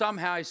stop me,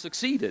 somehow he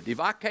succeeded. If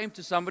I came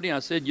to somebody and I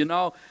said, you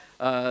know,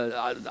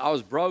 I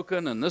was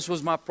broken and this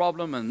was my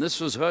problem and this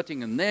was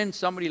hurting, and then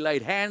somebody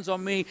laid hands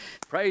on me,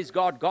 praise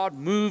God, God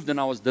moved and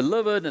I was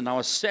delivered and I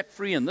was set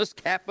free and this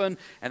happened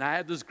and I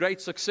had this great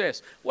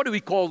success. What do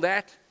we call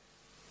that?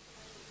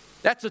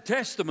 That's a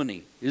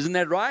testimony, isn't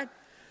that right?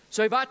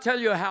 So if I tell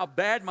you how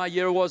bad my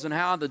year was and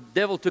how the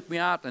devil took me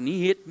out and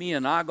he hit me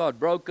and I got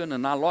broken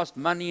and I lost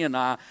money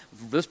and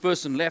this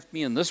person left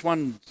me and this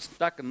one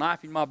stuck a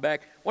knife in my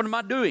back, what am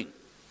I doing?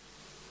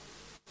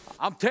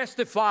 I'm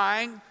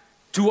testifying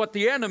to what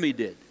the enemy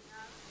did.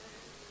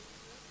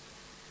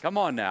 Come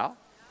on now.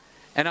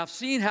 And I've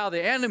seen how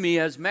the enemy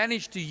has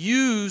managed to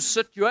use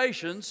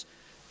situations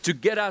to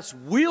get us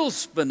wheel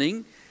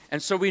spinning,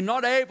 and so we're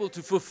not able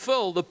to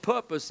fulfill the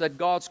purpose that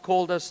God's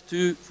called us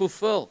to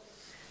fulfill.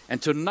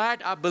 And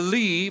tonight, I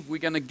believe we're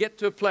going to get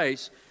to a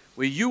place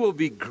where you will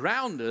be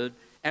grounded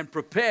and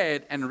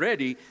prepared and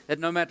ready, that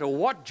no matter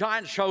what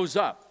giant shows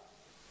up,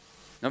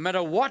 no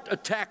matter what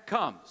attack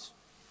comes,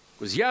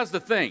 because here's the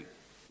thing,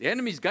 the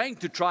enemy's going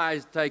to try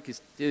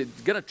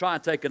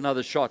and take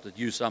another shot at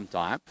you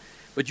sometime,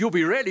 but you'll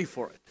be ready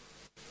for it.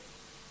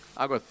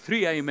 I got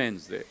 3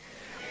 amens there.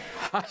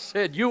 I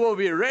said you will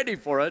be ready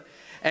for it,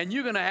 and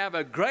you're going to have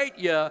a great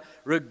year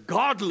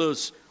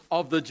regardless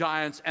of the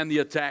giants and the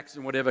attacks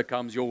and whatever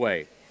comes your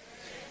way.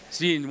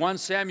 See, in 1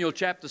 Samuel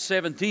chapter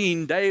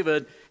 17,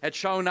 David had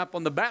shown up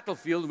on the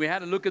battlefield. We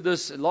had a look at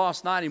this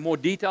last night in more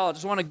detail. I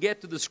just want to get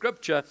to the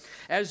scripture.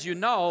 As you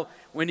know,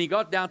 when he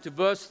got down to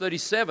verse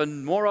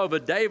 37, moreover,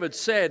 David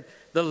said,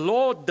 the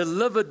Lord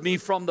delivered me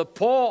from the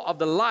paw of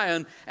the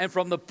lion and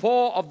from the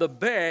paw of the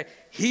bear.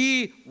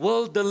 He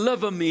will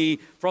deliver me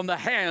from the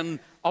hand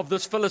of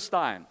this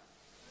Philistine.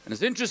 And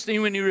it's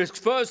interesting when he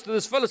refers to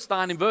this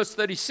Philistine in verse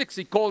 36,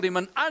 he called him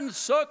an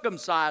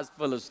uncircumcised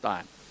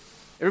Philistine.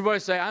 Everybody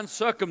say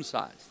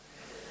uncircumcised.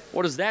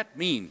 What does that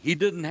mean? He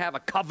didn't have a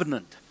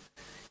covenant.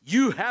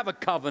 You have a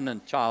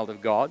covenant, child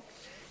of God.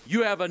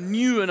 You have a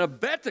new and a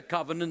better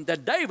covenant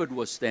that David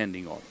was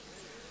standing on.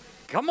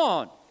 Come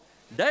on.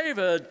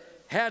 David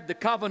had the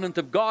covenant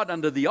of God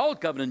under the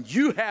old covenant.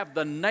 You have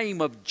the name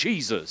of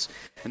Jesus.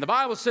 And the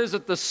Bible says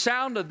at the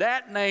sound of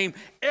that name,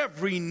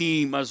 every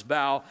knee must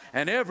bow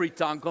and every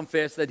tongue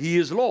confess that he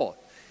is Lord.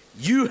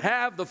 You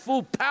have the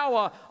full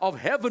power of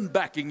heaven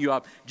backing you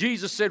up.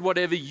 Jesus said,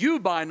 whatever you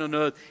bind on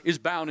earth is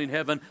bound in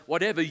heaven.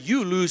 Whatever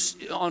you loose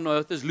on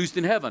earth is loosed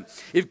in heaven.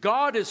 If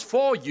God is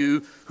for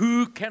you,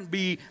 who can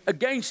be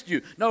against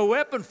you? No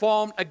weapon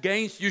formed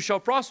against you shall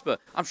prosper.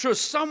 I'm sure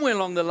somewhere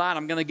along the line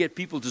I'm going to get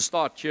people to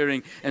start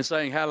cheering and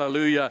saying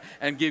hallelujah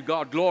and give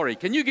God glory.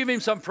 Can you give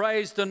him some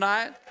praise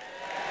tonight?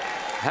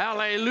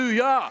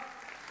 Hallelujah.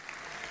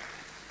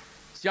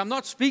 See, I'm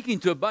not speaking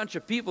to a bunch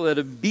of people that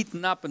have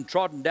beaten up and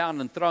trodden down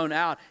and thrown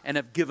out and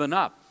have given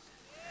up.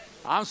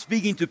 I'm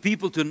speaking to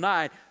people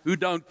tonight who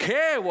don't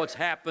care what's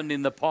happened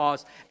in the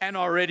past and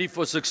are ready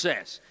for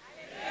success.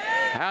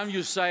 How do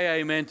you say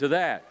amen to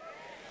that?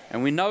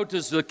 And we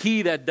notice the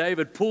key that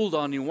David pulled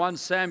on in 1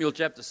 Samuel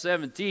chapter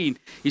 17.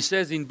 He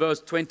says in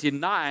verse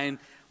 29,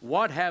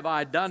 what have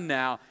I done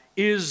now?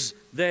 Is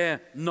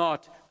there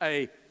not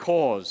a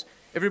cause?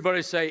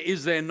 Everybody say,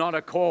 is there not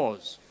a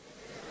cause?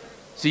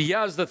 See,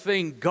 here's the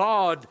thing.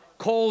 God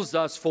calls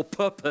us for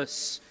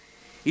purpose.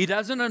 He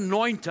doesn't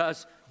anoint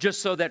us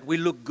just so that we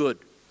look good.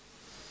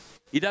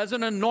 He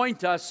doesn't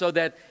anoint us so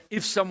that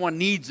if someone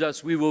needs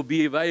us, we will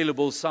be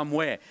available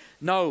somewhere.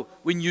 No,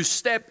 when you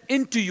step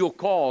into your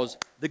cause,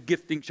 the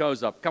gifting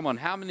shows up. Come on,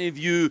 how many of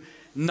you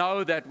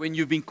know that when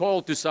you've been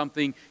called to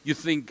something, you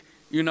think,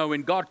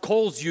 when God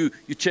calls you,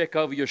 you check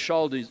over your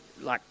shoulders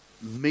like,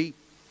 me?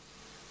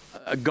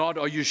 God,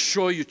 are you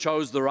sure you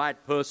chose the right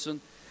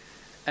person?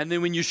 And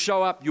then when you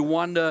show up, you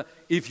wonder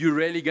if you're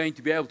really going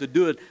to be able to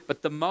do it.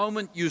 But the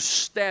moment you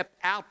step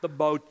out the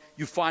boat,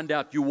 you find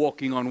out you're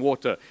walking on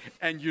water.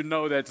 And you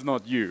know that's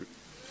not you.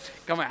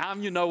 Come on, how many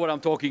of you know what I'm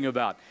talking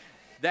about?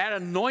 That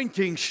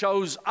anointing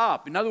shows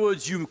up. In other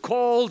words, you're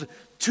called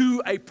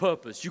to a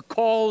purpose. You're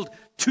called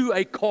to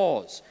a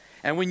cause.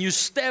 And when you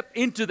step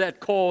into that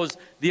cause,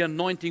 the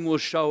anointing will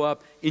show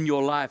up in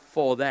your life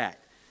for that.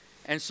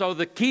 And so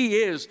the key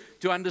is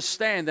to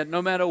understand that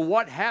no matter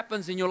what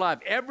happens in your life,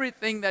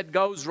 everything that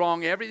goes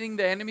wrong, everything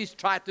the enemies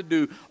try to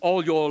do,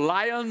 all your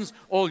lions,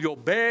 all your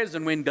bears,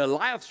 and when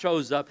Goliath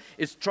shows up,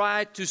 is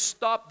try to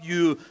stop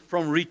you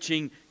from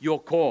reaching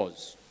your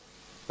cause.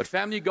 But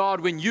family of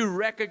God, when you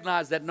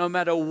recognize that no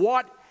matter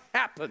what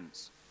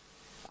happens,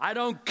 I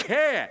don't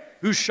care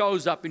who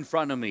shows up in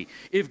front of me.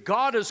 If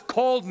God has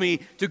called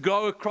me to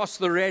go across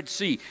the Red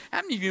Sea,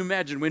 how many of you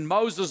imagine when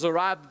Moses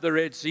arrived at the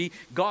Red Sea,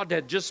 God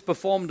had just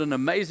performed an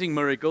amazing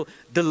miracle,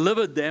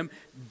 delivered them,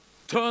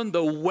 turned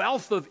the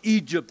wealth of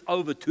Egypt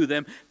over to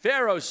them.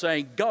 Pharaoh's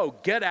saying, go,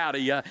 get out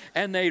of here.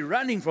 And they're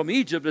running from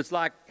Egypt. It's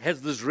like,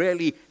 has this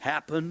really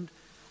happened?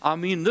 I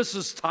mean, this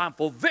is time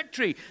for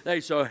victory.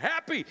 They're so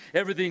happy.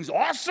 Everything's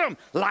awesome.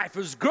 Life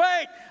is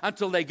great.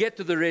 Until they get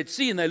to the Red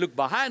Sea and they look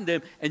behind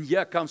them, and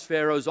here comes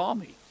Pharaoh's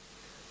army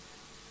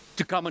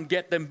to come and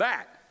get them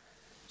back.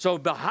 So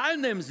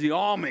behind them's the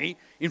army.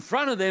 In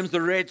front of them's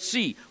the Red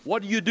Sea.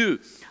 What do?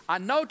 I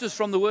noticed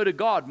from the Word of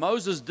God,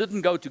 Moses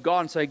didn't go to God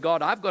and say,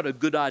 God, I've got a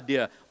good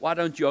idea. Why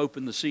don't you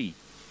open the sea?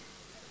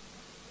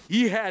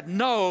 He had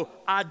no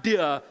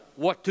idea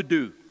what to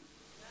do.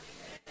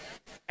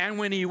 And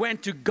when he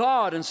went to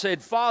God and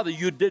said, Father,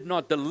 you did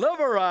not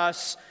deliver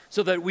us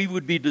so that we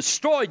would be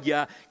destroyed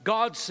here,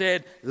 God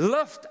said,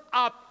 lift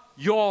up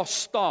your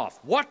staff.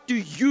 What do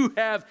you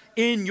have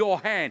in your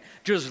hand?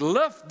 Just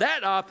lift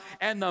that up.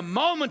 And the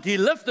moment he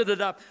lifted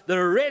it up,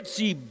 the Red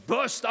Sea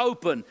burst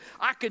open.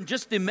 I can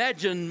just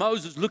imagine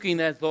Moses looking at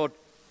that and thought,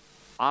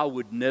 I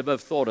would never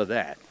have thought of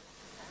that.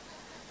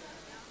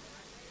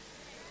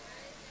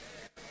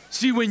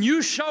 See, when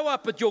you show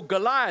up at your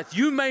Goliath,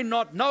 you may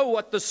not know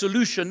what the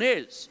solution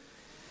is.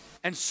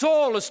 And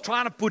Saul is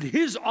trying to put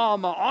his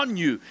armor on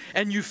you,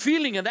 and you're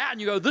feeling it out,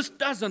 and you go, this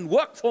doesn't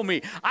work for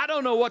me. I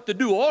don't know what to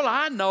do. All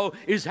I know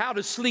is how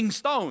to sling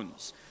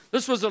stones.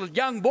 This was a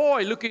young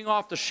boy looking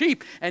after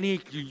sheep, and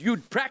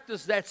you'd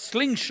practice that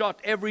slingshot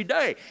every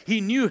day. He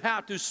knew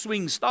how to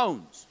swing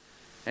stones.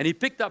 And he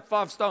picked up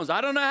 5 stones.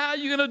 I don't know how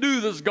you're going to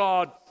do this,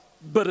 God,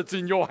 but it's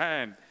in your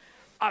hand.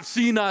 I've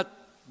seen it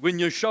when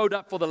you showed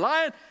up for the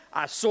lion.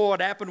 I saw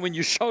it happen when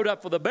you showed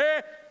up for the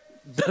bear.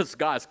 This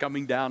guy's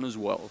coming down as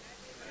well.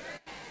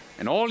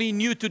 And all he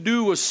knew to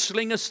do was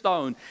sling a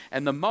stone.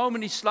 And the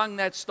moment he slung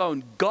that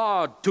stone,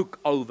 God took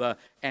over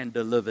and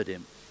delivered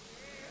him.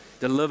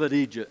 Delivered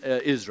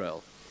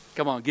Israel.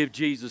 Come on, give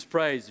Jesus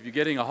praise if you're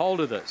getting a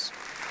hold of this.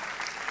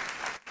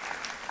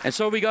 And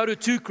so we go to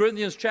 2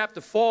 Corinthians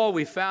chapter 4.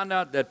 We found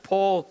out that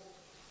Paul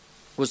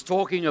was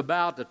talking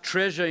about the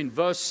treasure in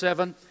verse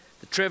 7.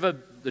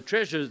 The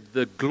treasure,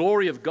 the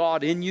glory of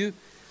God in you.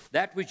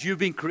 that which you've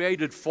been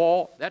created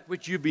for, that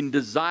which you've been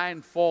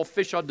designed for.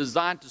 Fish are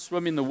designed to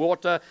swim in the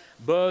water.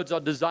 Birds are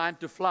designed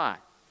to fly.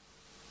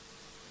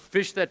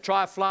 Fish that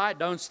try fly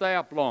don't stay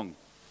up long.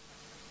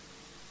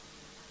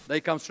 They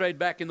come straight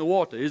back in the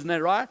water. Isn't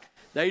that right?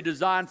 They're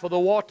designed for the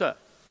water.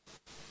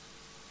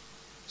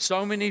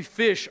 So many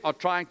fish are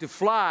trying to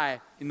fly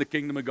in the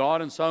kingdom of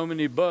God, and so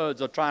many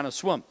birds are trying to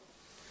swim.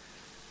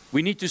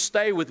 We need to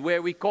stay with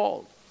where we're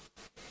called.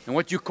 And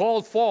what you're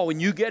called for, when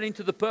you get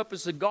into the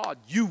purpose of God,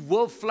 you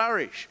will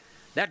flourish.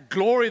 That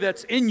glory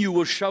that's in you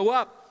will show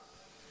up.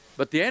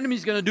 But the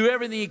enemy's going to do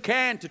everything he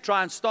can to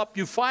try and stop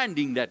you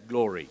finding that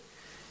glory.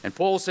 And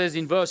Paul says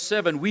in verse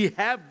 7, we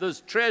have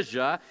this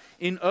treasure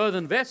in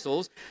earthen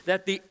vessels,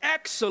 that the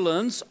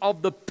excellence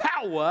of the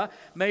power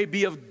may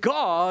be of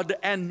God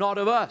and not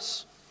of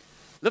us.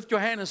 Lift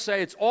your hand and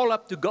say, it's all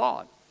up to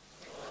God.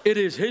 It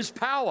is His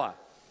power.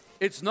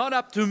 It's not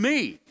up to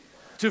me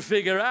to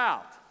figure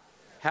out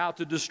how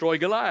to destroy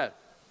Goliath.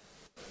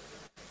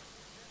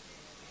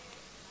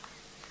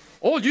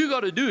 All you got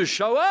to do is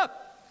show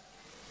up.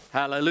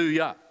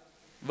 Hallelujah.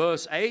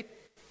 Verse 8,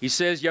 he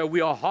says, yeah,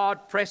 we are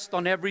hard pressed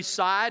on every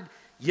side,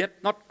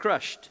 yet not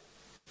crushed.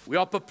 We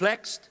are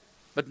perplexed,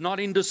 but not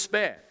in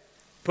despair.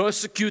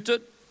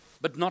 Persecuted,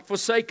 but not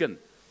forsaken.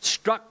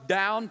 Struck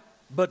down,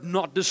 but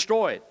not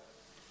destroyed.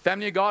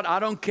 Family of God, I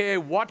don't care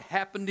what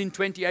happened in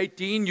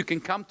 2018. You can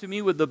come to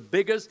me with the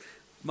biggest,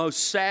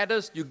 most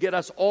saddest. You get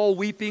us all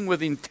weeping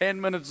within 10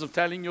 minutes of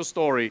telling your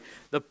story.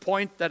 The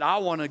point that I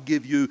want to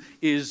give you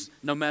is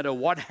no matter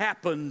what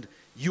happened,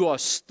 you are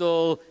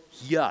still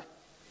here.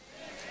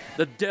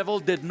 The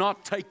devil did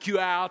not take you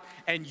out,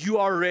 and you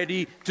are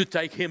ready to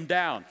take him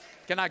down.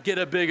 Can I get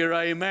a bigger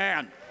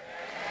amen?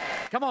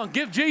 Come on,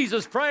 give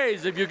Jesus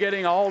praise if you're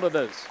getting a hold of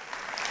this.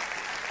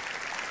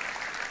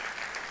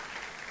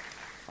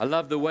 I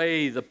love the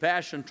way the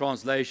Passion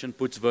Translation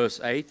puts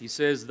verse 8. He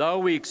says, though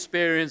we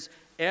experience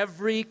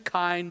every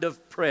kind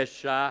of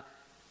pressure,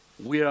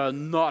 we are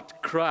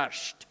not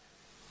crushed.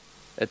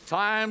 At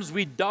times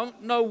we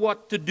don't know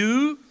what to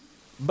do,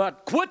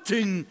 but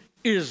quitting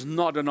is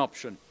not an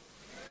option.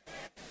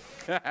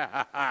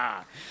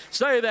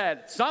 Say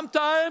that.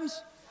 Sometimes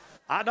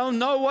I don't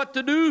know what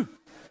to do,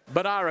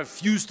 but I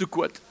refuse to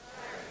quit.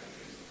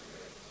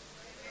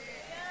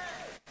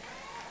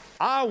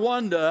 I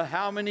wonder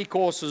how many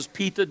courses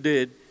Peter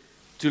did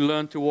to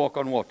learn to walk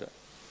on water.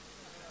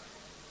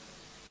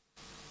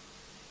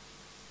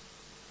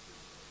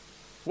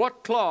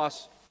 What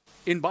class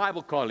in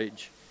Bible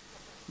college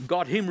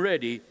got him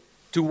ready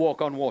to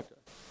walk on water?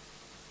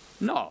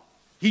 No,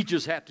 he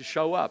just had to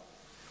show up.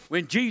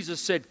 When Jesus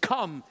said,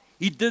 come,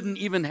 he didn't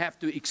even have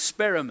to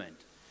experiment.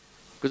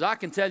 Because I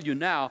can tell you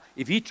now,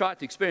 if he tried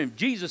to experiment,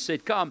 Jesus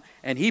said, come,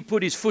 and he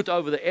put his foot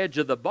over the edge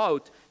of the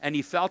boat, and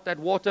he felt that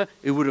water,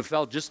 it would have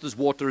felt just as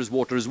water is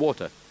water is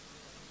water.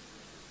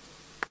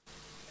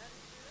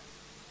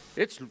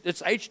 It's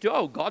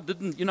H2O. God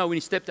didn't, when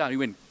he stepped out, he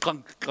went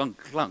clunk, clunk,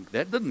 clunk.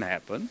 That didn't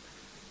happen.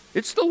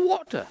 It's still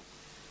water.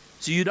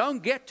 So you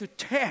don't get to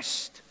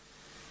test.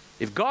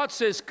 If God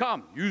says,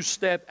 come, you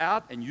step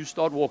out and you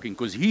start walking.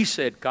 Because he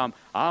said, come,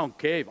 I don't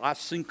care if I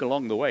sink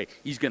along the way.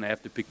 He's going to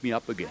have to pick me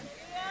up again.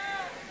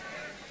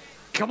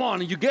 Come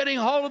on, are you getting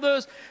a hold of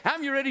this? How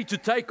are you ready to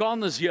take on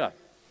this year?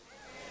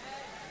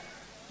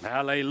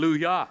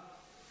 Hallelujah.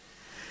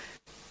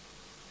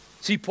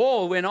 See,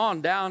 Paul went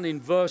on down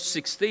in verse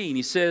 16.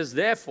 He says,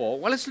 therefore,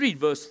 well, let's read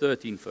verse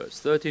 13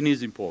 first. 13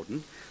 is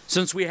important.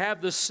 Since we have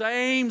the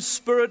same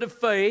spirit of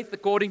faith,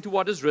 according to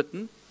what is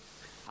written,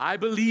 I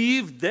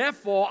believe,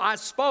 therefore I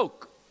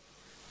spoke.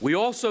 We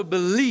also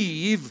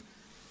believe,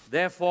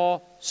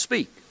 therefore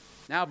speak.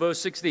 Now verse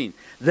 16.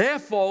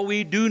 Therefore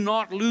we do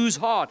not lose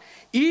heart.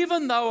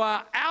 Even though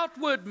our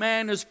outward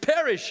man is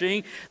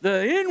perishing,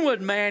 the inward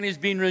man is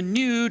being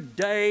renewed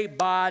day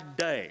by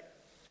day.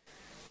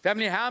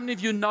 Family, how many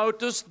of you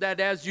noticed that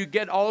as you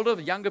get older,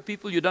 the younger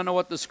people, you don't know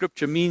what the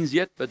scripture means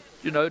yet, but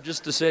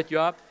just to set you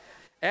up.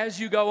 As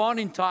you go on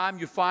in time,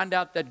 you find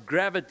out that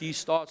gravity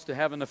starts to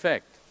have an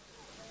effect.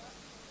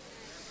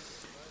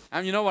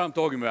 And you know what I'm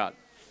talking about.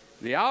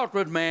 The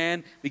outward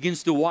man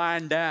begins to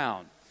wind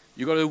down.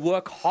 You've got to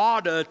work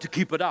harder to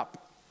keep it up.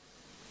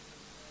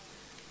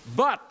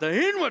 But the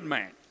inward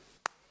man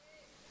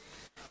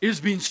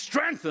is being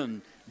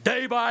strengthened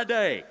day by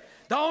day.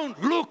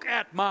 Don't look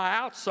at my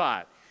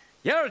outside.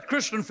 Here at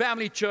Christian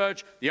Family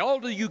Church, the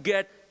older you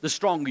get, the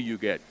stronger you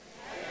get.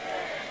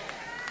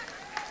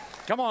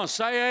 Come on,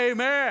 say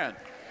amen.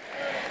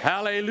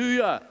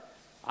 Hallelujah.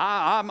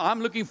 I'm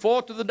looking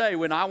forward to the day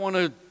when I want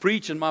to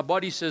preach and my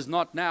body says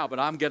not now, but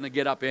I'm going to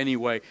get up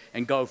anyway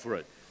and go for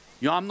it.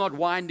 I'm not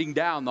winding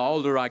down the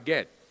older I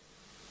get.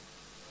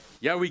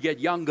 Yeah, we get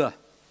younger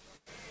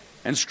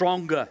and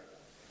stronger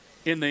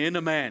in the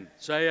inner man.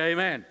 Say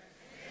amen.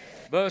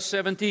 Verse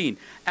 17.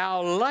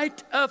 Our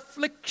light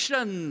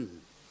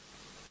affliction.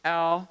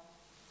 Our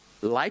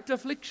light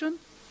affliction?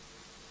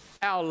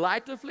 Our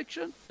light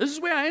affliction? This is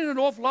where I ended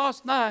off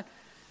last night.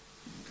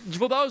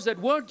 For those that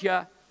weren't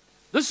here,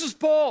 this is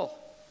Paul.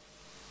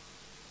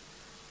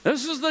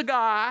 This is the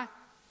guy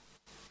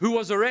who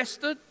was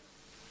arrested,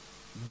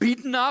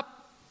 beaten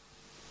up,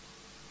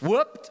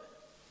 whipped.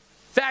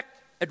 In fact,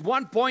 at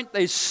one point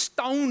they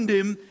stoned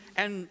him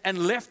and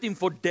left him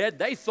for dead.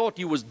 They thought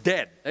he was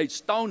dead. They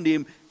stoned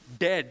him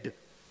dead.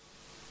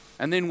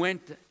 And then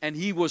went, and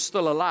he was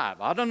still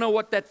alive. I don't know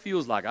what that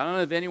feels like. I don't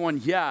know if anyone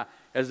here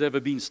has ever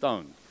been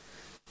stoned.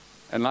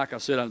 And like I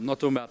said, I'm not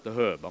talking about the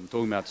herb. I'm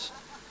talking about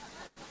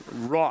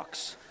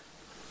rocks.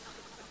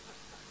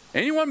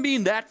 Anyone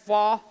been that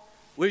far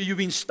where you've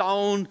been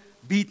stoned,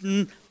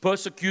 beaten,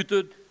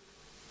 persecuted?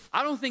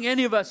 I don't think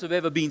any of us have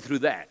ever been through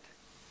that.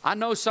 I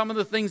know some of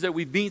the things that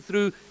we've been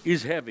through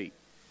is heavy.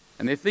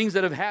 And there are things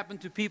that have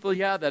happened to people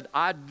here that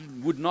I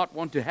would not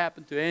want to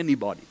happen to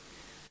anybody.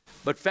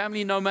 But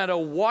family, no matter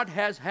what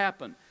has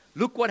happened,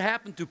 look what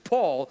happened to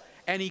Paul,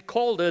 and he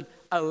called it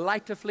a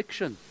light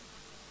affliction.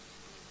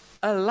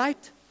 A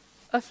light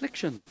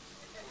affliction.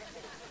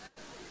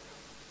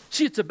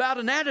 See, it's about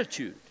an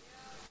attitude.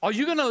 Are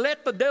you going to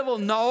let the devil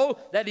know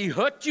that he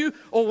hurt you?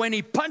 Or when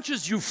he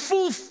punches you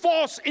full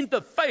force in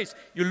the face,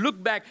 you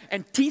look back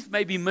and teeth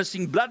may be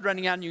missing, blood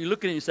running out, and you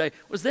look at him and say,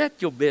 was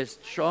that your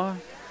best shot?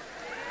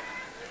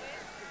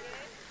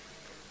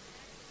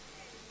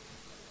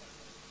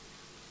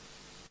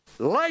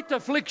 Light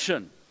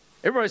affliction.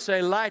 Everybody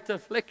say light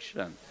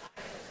affliction.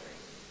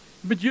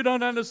 But you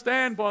don't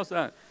understand,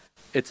 Pastor.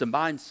 It's a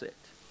mindset.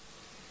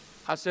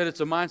 I said it's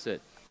a mindset.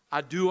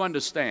 I do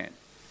understand.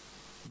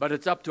 But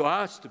it's up to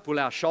us to pull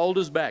our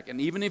shoulders back.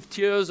 And even if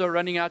tears are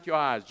running out your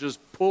eyes, just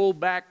pull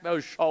back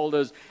those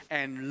shoulders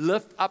and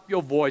lift up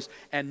your voice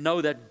and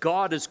know that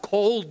God has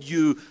called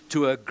you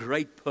to a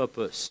great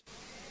purpose.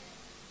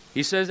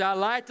 He says our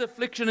light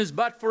affliction is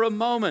but for a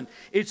moment.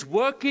 It's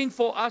working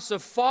for us a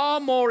far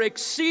more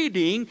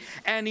exceeding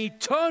and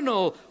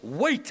eternal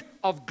weight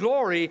of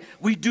glory.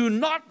 We do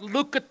not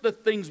look at the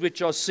things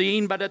which are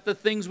seen, but at the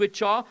things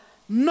which are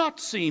not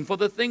seen. For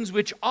the things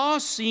which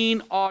are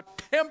seen are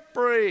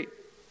temporary,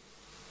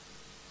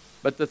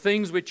 but the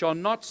things which are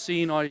not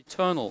seen are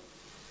eternal.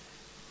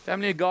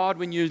 Family of God,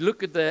 when you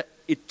look at the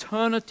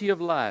eternity of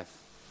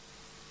life,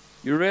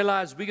 you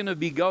realize we're going to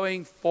be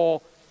going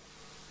for,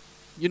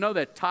 you know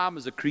that time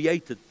is a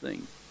created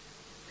thing.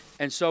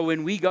 And so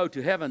when we go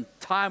to heaven,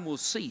 time will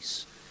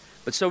cease.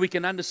 But so we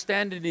can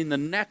understand it in the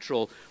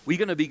natural, we're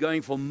going to be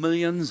going for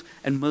millions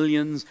and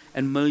millions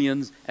and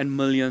millions and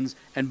millions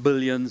and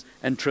billions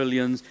and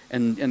trillions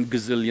and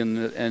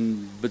gazillion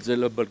and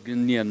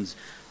bazillions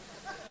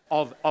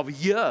of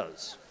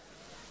years.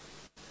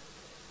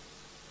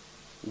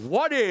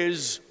 What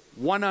is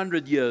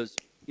 100 years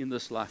in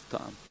this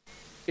lifetime?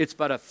 It's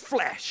but a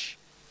flash.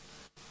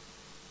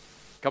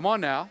 Come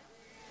on now.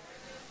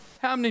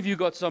 How many of you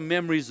got some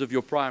memories of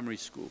your primary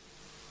school?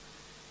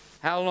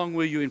 How long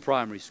were you in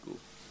primary school?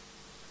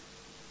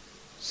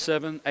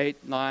 7,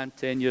 8, 9,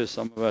 10 years,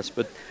 some of us.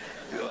 But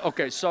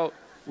okay, so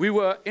we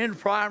were in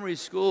primary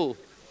school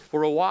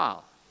for a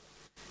while.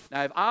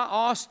 Now, if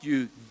I asked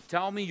you,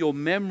 tell me your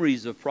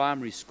memories of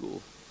primary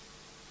school,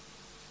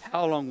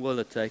 how long will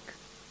it take?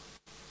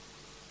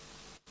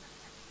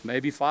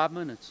 Maybe 5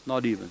 minutes,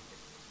 not even.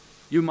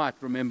 You might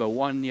remember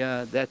 1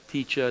 year, that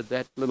teacher,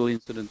 that little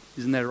incident.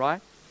 Isn't that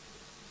right?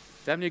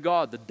 Family of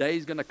God, the day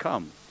is going to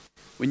come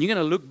when you're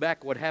going to look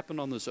back what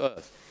happened on this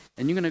earth,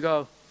 and you're going to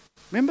go,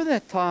 remember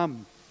that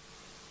time,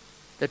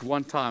 that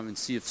one time in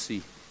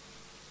CFC?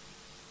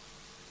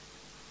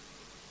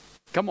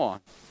 Come on.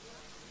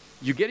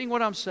 You getting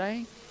what I'm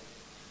saying?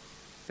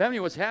 Family,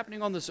 what's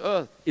happening on this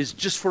earth is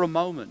just for a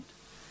moment,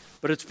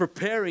 but it's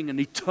preparing an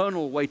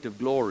eternal weight of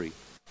glory.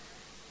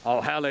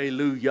 Oh,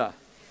 hallelujah.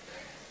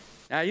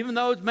 Now, even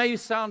though it may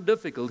sound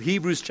difficult,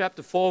 Hebrews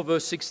chapter 4,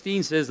 verse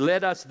 16 says,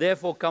 let us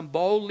therefore come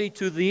boldly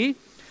to the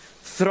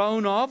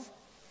throne of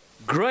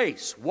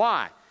grace.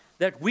 Why?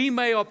 That we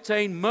may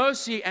obtain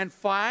mercy and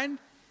find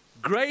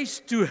grace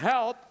to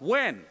help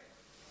when?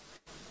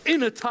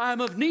 In a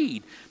time of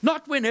need.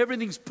 Not when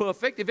everything's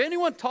perfect. If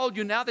anyone told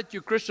you now that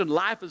your Christian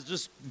life is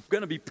just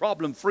going to be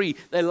problem-free,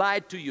 they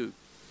lied to you.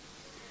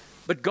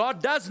 But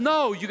God does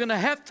know you're going to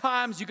have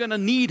times you're going to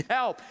need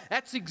help.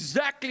 That's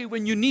exactly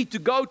when you need to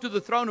go to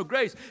the throne of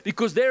grace,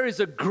 because there is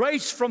a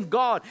grace from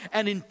God,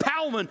 an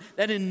empowerment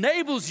that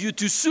enables you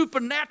to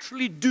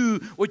supernaturally do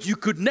what you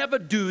could never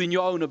do in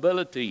your own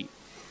ability.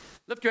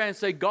 Lift your hand and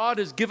say, God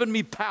has given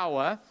me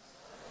power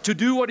to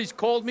do what He's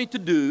called me to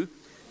do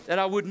that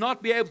I would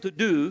not be able to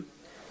do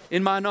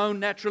in my own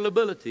natural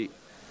ability.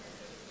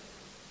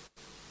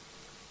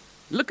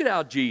 Look at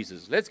our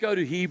Jesus. Let's go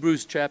to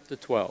Hebrews chapter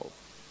 12.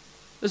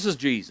 This is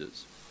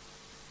Jesus.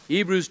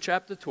 Hebrews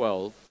chapter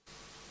 12,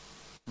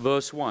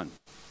 verse 1.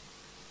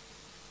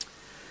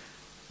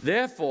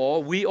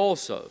 Therefore, we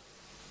also,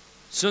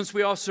 since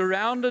we are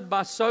surrounded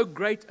by so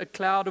great a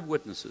cloud of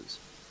witnesses,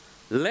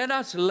 let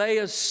us lay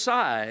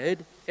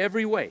aside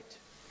every weight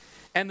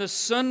and the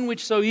sin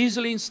which so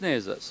easily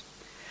ensnares us,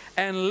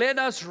 and let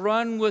us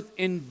run with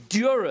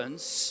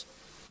endurance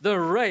the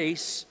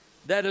race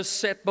that is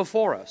set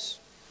before us.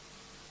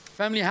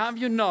 Family, how do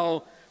you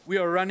know we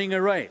are running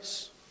a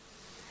race?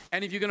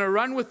 And if you're going to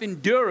run with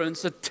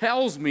endurance, it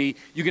tells me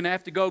you're going to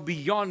have to go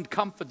beyond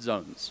comfort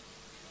zones.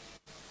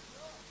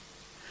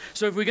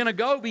 So if we're going to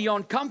go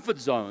beyond comfort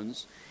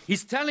zones,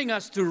 he's telling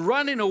us to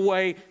run in a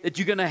way that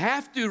you're going to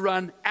have to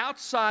run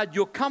outside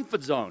your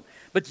comfort zone.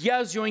 But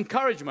here's your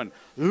encouragement.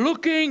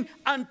 Looking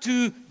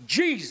unto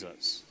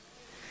Jesus.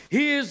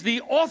 He is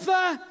the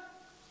author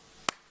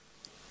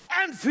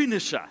and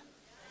finisher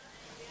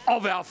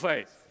of our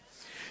faith.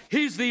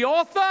 He's the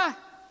author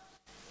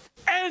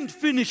and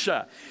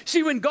finisher.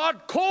 See, when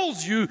God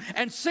calls you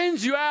and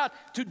sends you out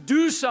to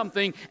do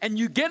something, and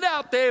you get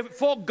out there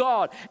for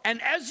God,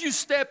 and as you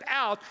step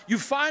out, you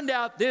find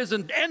out there's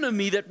an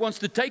enemy that wants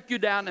to take you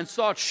down and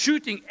start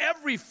shooting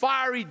every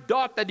fiery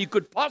dart that he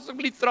could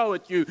possibly throw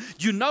at you.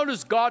 You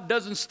notice God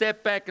doesn't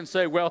step back and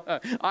say, well,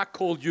 I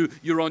called you,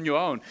 you're on your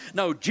own.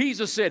 No,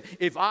 Jesus said,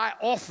 if I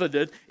authored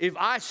it, if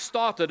I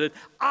started it,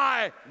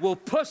 I will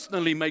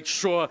personally make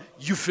sure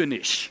you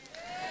finish.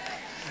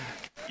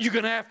 You're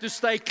going to have to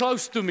stay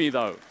close to me,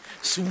 though.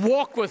 So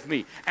walk with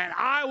me, and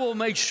I will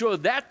make sure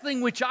that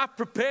thing which I've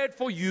prepared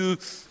for you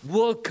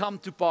will come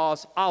to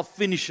pass. I'll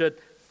finish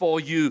it for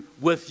you,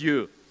 with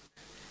you.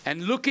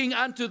 And looking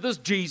unto this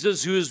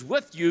Jesus who is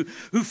with you,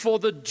 who for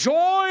the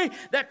joy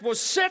that was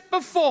set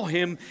before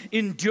him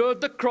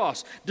endured the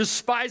cross,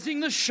 despising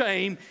the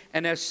shame,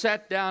 and has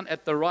sat down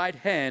at the right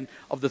hand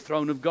of the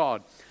throne of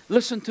God.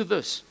 Listen to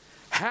this.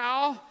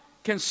 How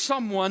can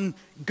someone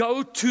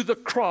go to the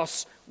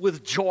cross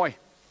with joy?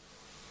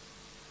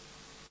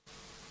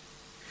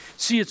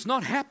 See, it's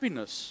not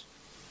happiness.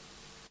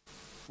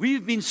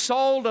 We've been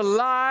sold a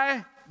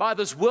lie by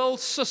this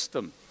world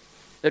system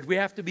that we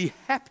have to be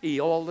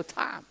happy all the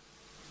time.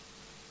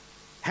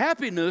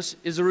 Happiness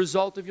is a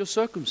result of your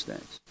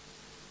circumstance.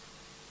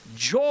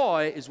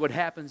 Joy is what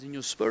happens in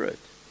your spirit.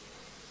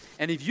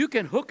 And if you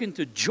can hook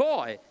into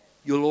joy,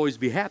 you'll always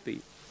be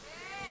happy.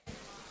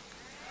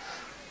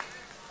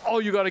 Oh,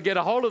 you got to get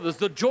a hold of this.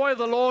 The joy of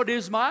the Lord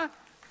is my...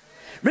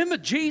 Remember,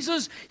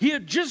 Jesus,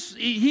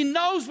 he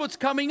knows what's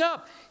coming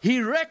up.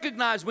 He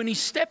recognized when he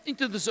stepped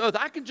into this earth.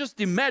 I can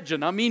just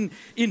imagine. I mean,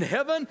 in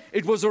heaven,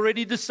 it was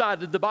already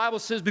decided. The Bible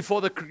says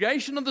before the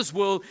creation of this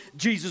world,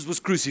 Jesus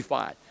was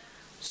crucified.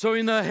 So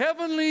in the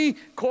heavenly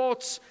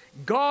courts,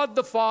 God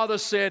the Father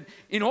said,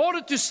 in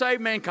order to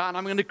save mankind,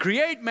 I'm going to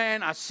create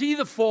man. I see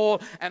the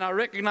fall, and I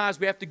recognize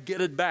we have to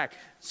get it back.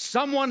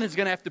 Someone is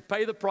going to have to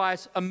pay the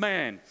price, a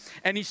man.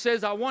 And he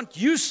says, I want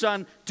you,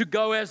 son, to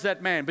go as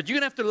that man. But you're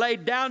going to have to lay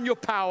down your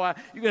power.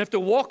 You're going to have to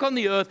walk on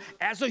the earth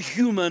as a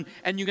human,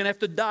 and you're going to have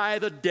to die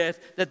the death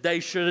that they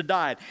should have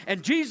died.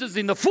 And Jesus,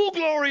 in the full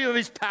glory of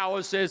his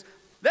power, says,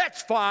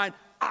 that's fine.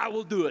 I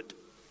will do it.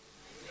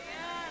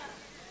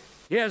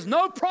 He has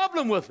no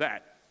problem with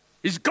that.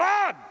 He's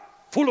God,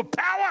 full of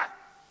power.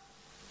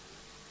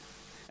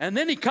 And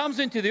then he comes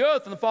into the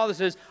earth, and the Father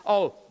says,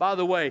 oh, by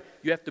the way,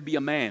 you have to be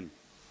a man.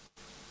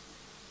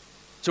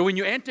 So when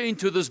you enter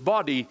into this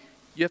body,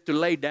 you have to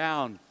lay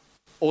down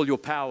all your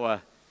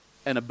power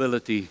and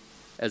ability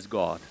as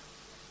God.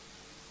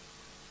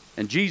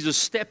 And Jesus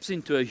steps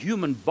into a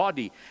human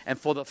body, and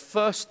for the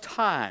first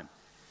time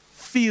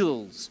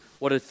feels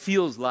what it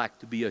feels like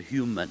to be a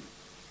human.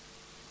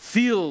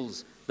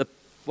 Feels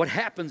what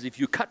happens if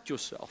you cut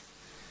yourself.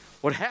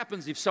 What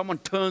happens if someone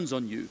turns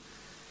on you,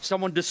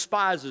 someone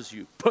despises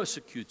you,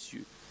 persecutes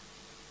you.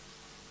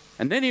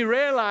 And then he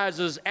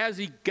realizes as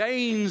he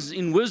gains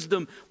in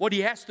wisdom what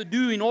he has to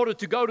do in order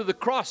to go to the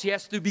cross. He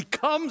has to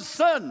become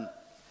sin.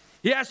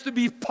 He has to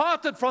be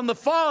parted from the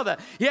Father.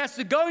 He has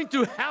to go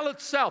into hell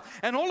itself.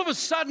 And all of a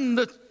sudden,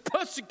 the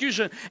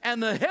persecution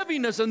and the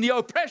heaviness and the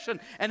oppression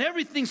and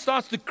everything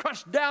starts to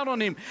crush down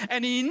on him.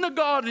 And in the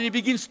garden, he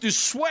begins to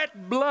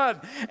sweat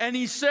blood. And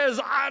he says,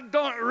 I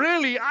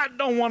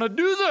don't want to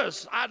do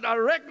this. I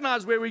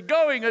recognize where we're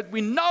going. We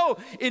know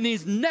in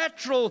his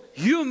natural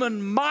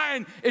human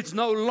mind, it's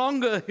no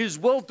longer his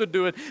will to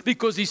do it,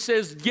 because he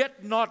says,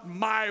 yet not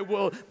my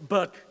will,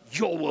 but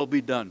your will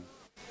be done.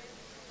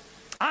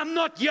 I'm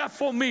not here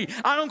for me.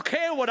 I don't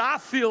care what I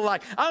feel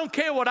like. I don't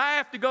care what I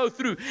have to go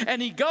through.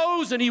 And he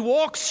goes and he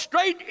walks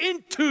straight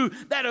into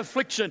that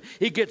affliction.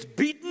 He gets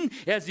beaten,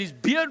 he has his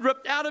beard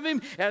ripped out of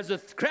him, has a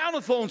crown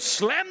of thorns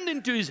slammed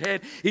into his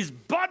head, his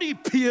body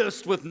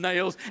pierced with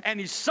nails, and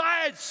his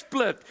side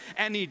split.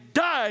 And he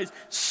dies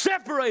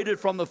separated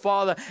from the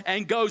Father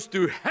and goes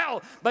to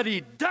hell. But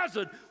he does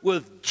it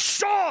with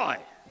joy.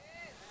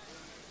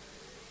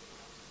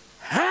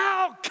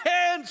 How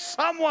can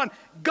someone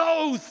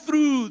go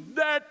through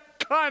that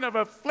kind of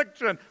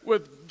affliction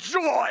with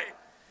joy?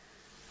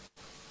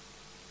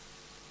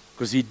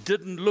 Because he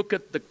didn't look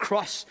at the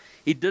cross,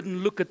 he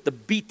didn't look at the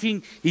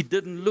beating, he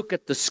didn't look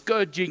at the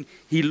scourging,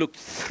 he looked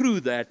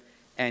through that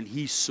and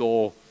he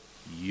saw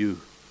you.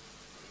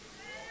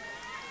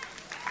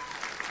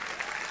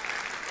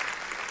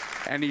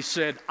 And he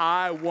said,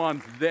 I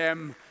want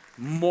them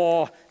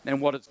more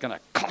than what it's going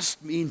to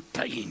cost me in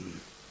pain.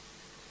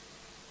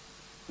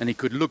 And he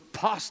could look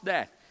past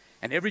that.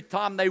 And every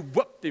time they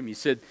whipped him, he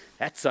said,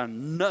 that's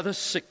another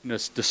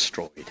sickness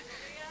destroyed.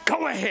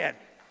 Go ahead.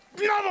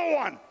 Another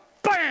one.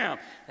 Bam.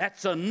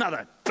 That's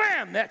another. Bam.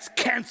 Bam, that's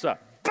cancer.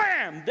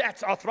 Bam,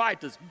 that's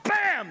arthritis.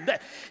 Bam,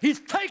 he's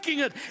taking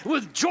it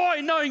with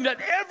joy, knowing that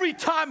every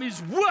time he's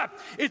whipped,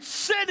 it's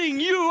setting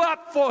you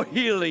up for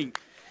healing.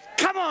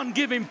 Come on,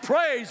 give him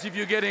praise if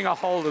you're getting a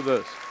hold of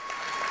this.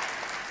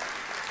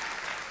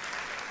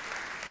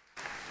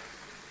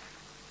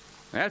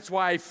 That's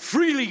why he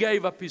freely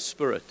gave up his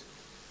spirit,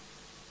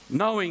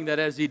 knowing that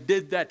as he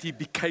did that, he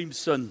became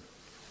sin,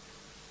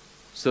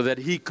 so that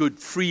he could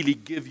freely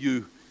give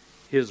you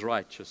his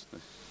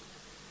righteousness.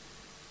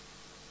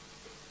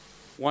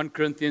 1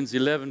 Corinthians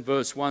 11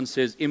 verse 1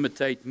 says,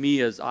 imitate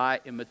me as I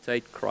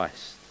imitate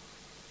Christ.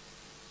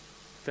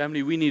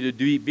 Family, we need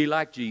to be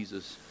like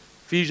Jesus.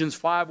 Ephesians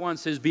 5:1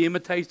 says, be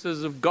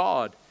imitators of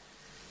God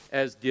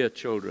as dear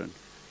children.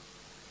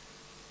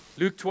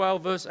 Luke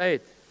 12 verse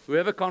 8,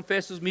 whoever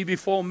confesses me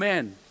before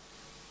men,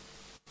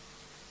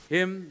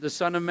 him, the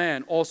Son of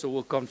Man, also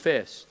will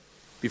confess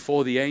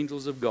before the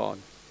angels of God.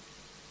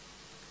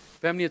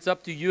 Family, it's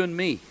up to you and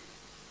me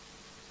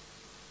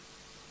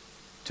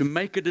to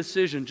make a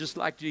decision just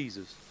like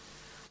Jesus.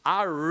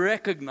 I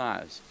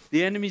recognize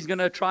the enemy's going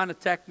to try and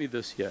attack me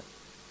this year.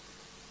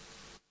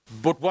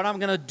 But what I'm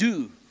going to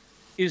do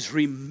is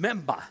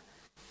remember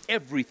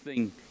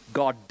everything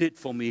God did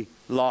for me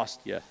last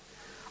year.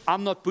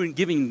 I'm not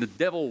giving the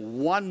devil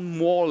one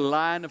more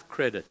line of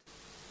credit.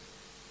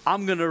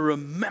 I'm going to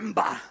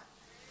remember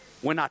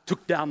when I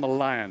took down the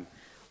lion.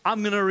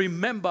 I'm going to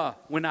remember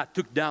when I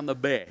took down the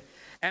bear.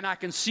 And I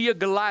can see a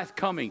Goliath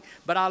coming,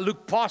 but I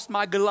look past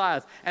my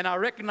Goliath and I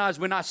recognize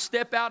when I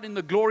step out in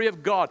the glory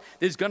of God,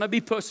 there's going to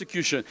be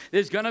persecution.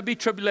 There's going to be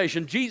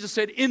tribulation. Jesus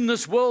said, in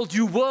this world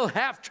you will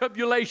have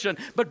tribulation,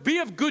 but be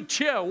of good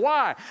cheer.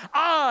 Why?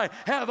 I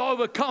have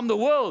overcome the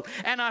world.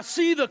 And I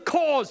see the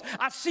cause.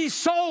 I see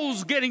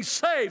souls getting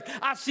saved.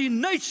 I see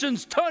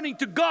nations turning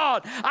to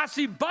God. I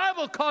see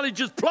Bible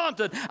colleges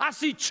planted. I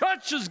see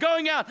churches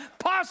going out,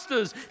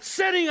 pastors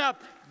setting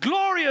up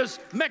glorious,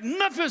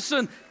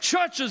 magnificent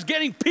churches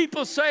getting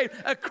people saved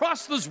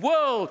across this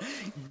world.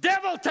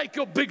 Devil, take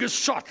your biggest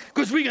shot,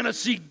 because we're going to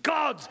see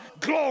God's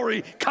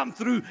glory come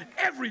through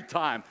every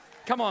time.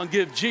 Come on,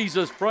 give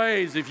Jesus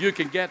praise if you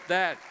can get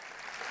that.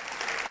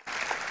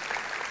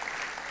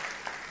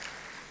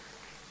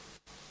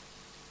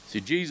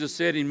 See, Jesus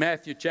said in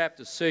Matthew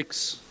chapter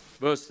 6,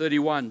 verse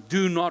 31,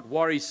 do not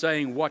worry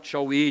saying, what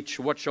shall we eat?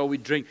 What shall we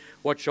drink?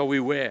 What shall we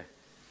wear?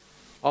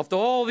 After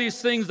all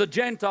these things the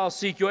Gentiles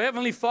seek, your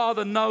heavenly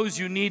Father knows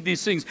you need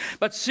these things.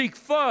 But seek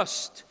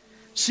first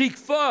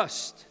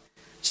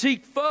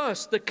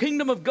the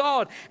kingdom of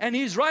God and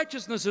his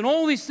righteousness, and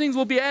all these things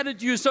will be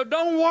added to you. So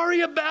don't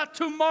worry about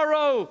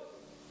tomorrow.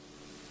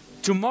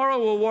 Tomorrow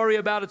will worry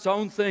about its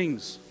own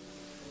things.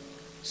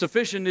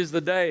 Sufficient is the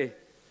day,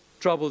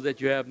 troubles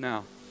that you have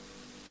now.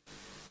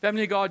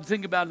 Family of God,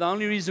 think about it. The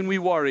only reason we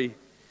worry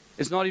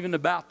is not even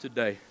about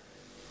today.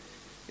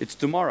 It's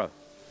tomorrow.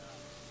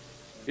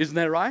 Isn't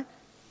that right?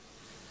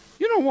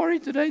 You don't worry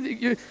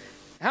today.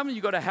 How many of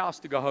you got a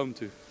house to go home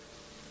to?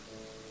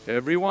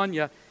 Everyone,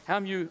 yeah. How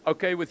many of you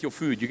okay with your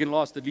food? You can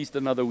last at least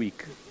another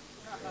week.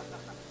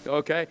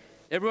 Okay.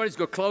 Everybody's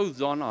got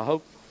clothes on, I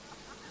hope.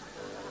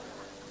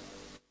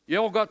 You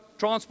all got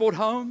transport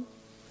home?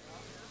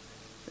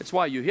 That's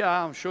why you're here,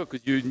 I'm sure,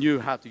 because you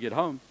knew how to get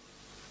home.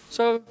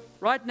 So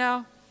right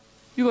now,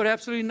 you got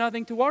absolutely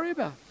nothing to worry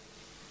about.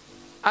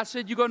 I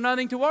said you got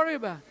nothing to worry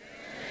about.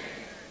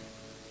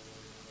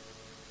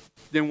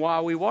 Then why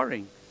are we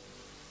worrying?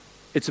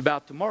 It's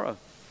about tomorrow.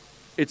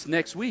 It's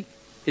next week.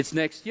 It's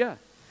next year.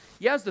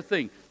 Here's the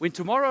thing. When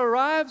tomorrow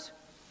arrives,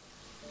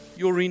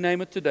 you'll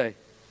rename it today.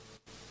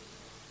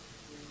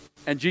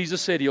 And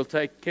Jesus said he'll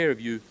take care of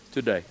you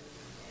today.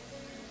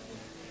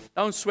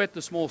 Don't sweat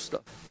the small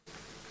stuff.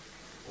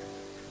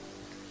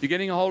 You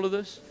getting a hold of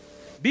this?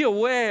 Be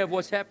aware of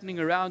what's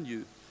happening around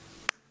you.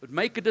 But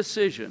make a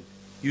decision.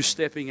 You're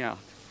stepping out.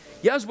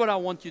 Here's what I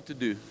want you to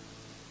do.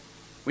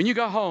 When you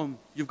go home,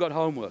 you've got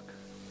homework.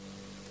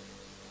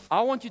 I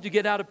want you to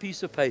get out a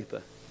piece of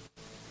paper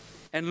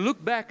and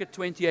look back at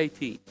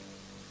 2018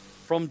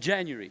 from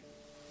January.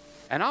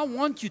 And I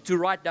want you to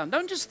write down,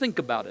 don't just think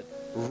about it,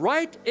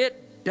 write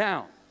it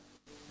down.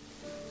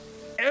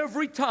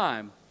 Every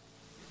time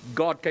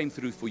God came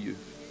through for you.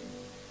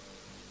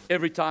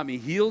 Every time he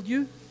healed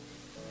you.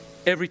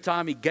 Every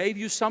time he gave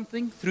you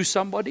something through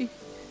somebody.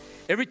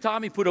 Every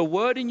time he put a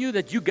word in you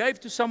that you gave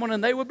to someone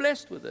and they were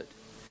blessed with it.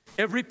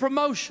 Every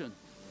promotion.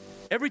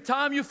 Every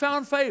time you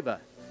found favor.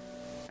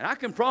 And I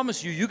can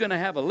promise you, you're going to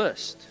have a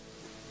list.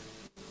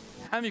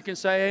 How many can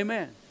say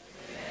amen?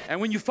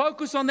 And when you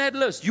focus on that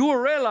list, you will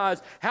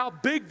realize how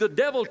big the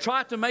devil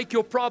tried to make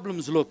your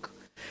problems look.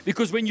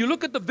 Because when you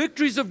look at the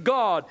victories of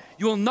God,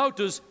 you'll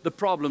notice the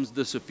problems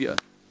disappear.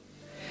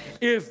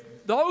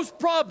 If those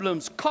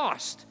problems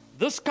cost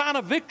this kind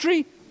of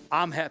victory,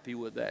 I'm happy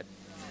with that.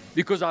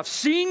 Because I've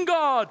seen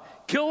God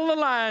kill the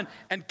lion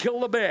and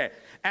kill the bear.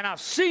 And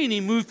I've seen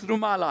him move through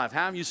my life.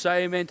 How many of you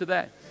say amen to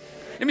that?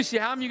 Let me see,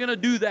 how are you going to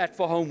do that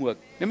for homework?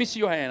 Let me see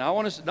your hand. I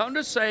want to don't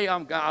just say,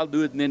 I'll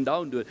do it and then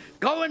don't do it.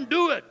 Go and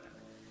do it.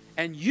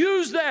 and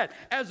use that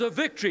as a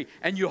victory.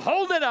 And you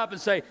hold it up and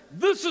say,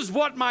 this is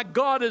what my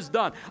God has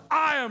done.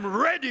 I am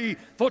ready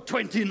for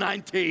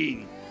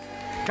 2019.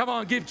 Come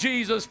on, give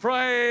Jesus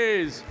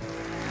praise.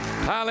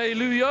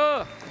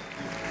 Hallelujah.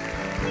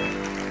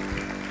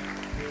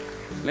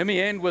 Let me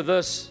end with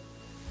this.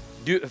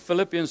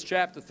 Philippians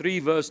chapter 3,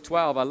 verse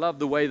 12. I love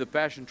the way the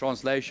Passion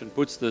Translation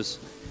puts this.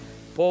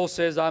 Paul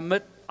says, I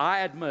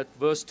admit,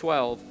 verse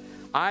 12,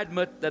 I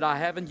admit that I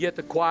haven't yet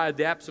acquired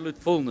the absolute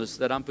fullness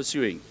that I'm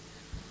pursuing.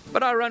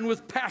 But I run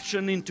with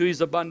passion into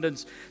His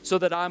abundance so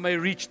that I may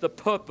reach the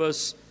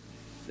purpose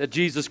that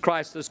Jesus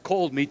Christ has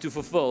called me to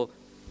fulfill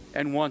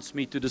and wants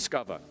me to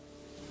discover.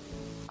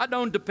 I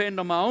don't depend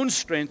on my own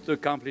strength to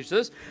accomplish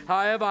this.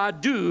 However, I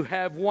do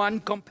have one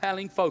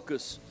compelling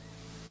focus.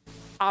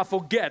 I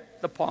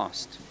forget the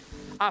past.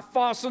 I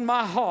fasten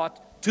my heart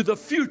to the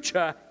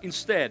future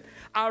instead.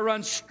 I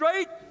run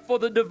straight for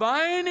the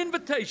divine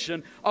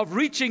invitation of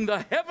reaching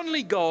the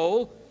heavenly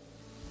goal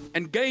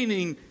and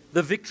gaining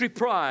the victory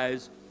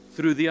prize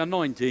through the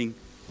anointing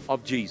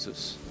of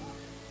Jesus.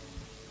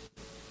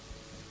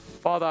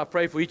 Father, I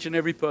pray for each and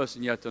every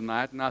person here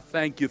tonight, and I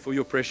thank you for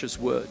your precious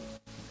word.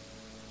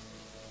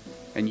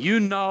 And you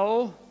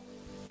know,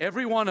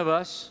 every one of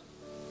us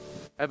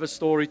have a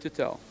story to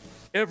tell.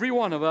 Every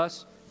one of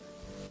us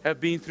have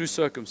been through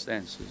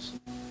circumstances,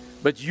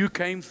 but you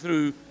came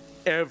through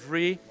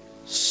every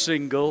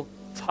single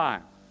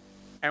time.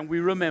 And we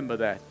remember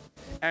that,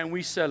 and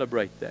we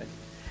celebrate that.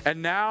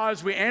 And now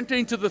as we enter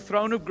into the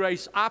throne of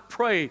grace, I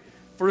pray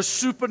for a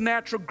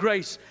supernatural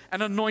grace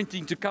and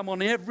anointing to come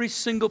on every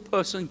single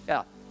person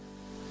here.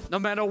 No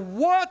matter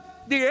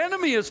what the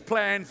enemy has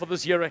planned for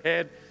this year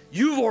ahead,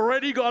 you've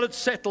already got it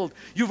settled.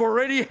 You've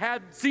already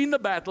seen the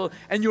battle,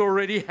 and you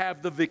already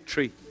have the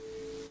victory.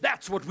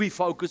 That's what we're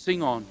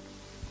focusing on.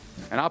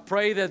 And I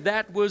pray that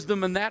that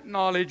wisdom and that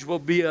knowledge will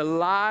be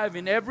alive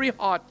in every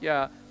heart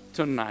here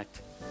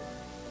tonight.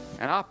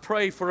 And I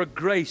pray for a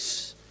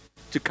grace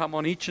to come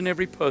on each and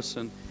every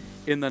person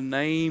in the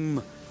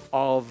name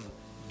of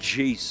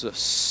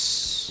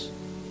Jesus.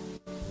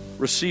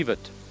 Receive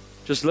it.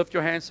 Just lift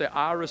your hand and say,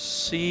 I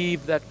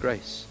receive that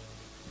grace.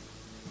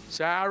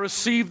 Say, I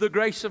receive the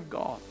grace of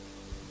God.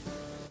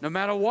 No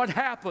matter what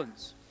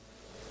happens,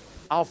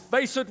 I'll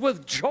face it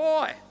with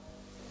joy.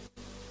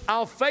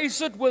 I'll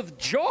face it with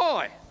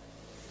joy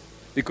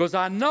because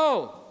I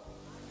know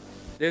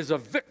there's a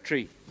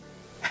victory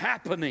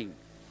happening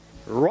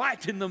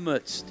right in the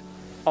midst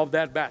of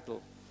that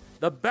battle.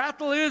 The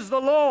battle is the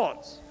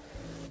Lord's.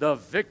 The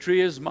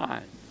victory is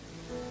mine.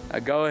 Now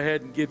go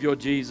ahead and give your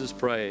Jesus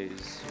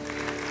praise.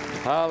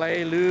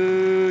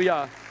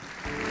 Hallelujah.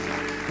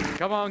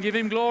 Come on, give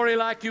Him glory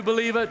like you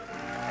believe it.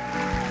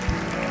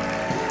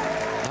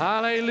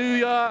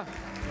 Hallelujah.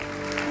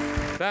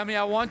 Family,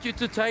 I want you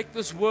to take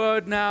this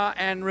word now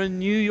and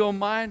renew your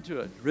mind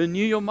to it.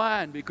 Renew your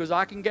mind, because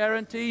I can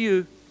guarantee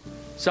you,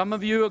 some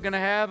of you are going to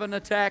have an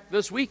attack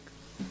this week.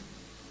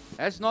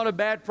 That's not a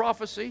bad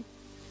prophecy.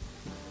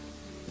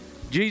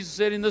 Jesus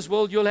said, in this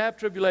world you'll have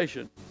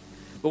tribulation.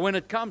 But when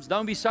it comes,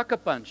 don't be sucker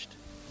punched.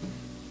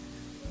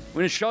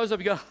 When it shows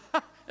up, you go,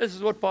 this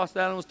is what Pastor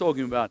Allen was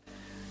talking about.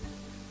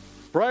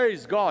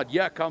 Praise God,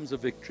 here comes a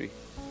victory.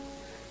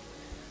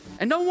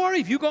 And don't worry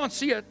if you can't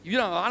see it. I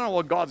don't know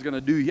what God's going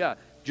to do here.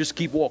 Just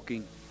keep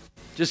walking.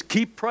 Just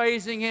keep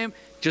praising Him.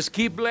 Just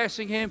keep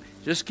blessing Him.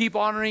 Just keep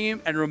honoring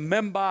Him. And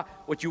remember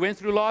what you went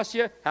through last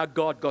year, how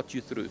God got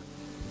you through.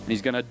 And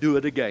He's going to do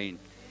it again.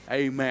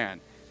 Amen.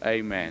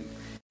 Amen.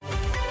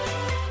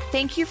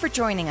 Thank you for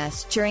joining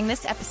us during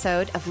this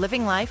episode of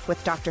Living Life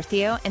with Dr.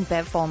 Theo and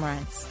Bev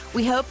Wolmarans.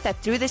 We hope that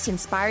through this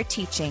inspired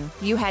teaching,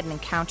 you had an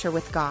encounter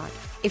with God.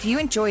 If you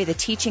enjoy the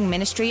teaching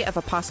ministry of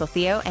Apostle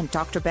Theo and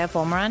Dr. Bev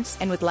Wolmarans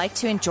and would like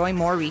to enjoy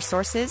more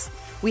resources,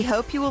 we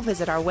hope you will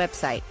visit our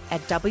website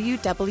at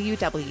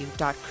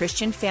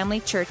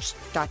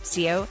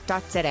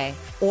www.christianfamilychurch.co.za,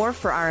 or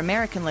for our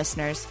American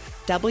listeners,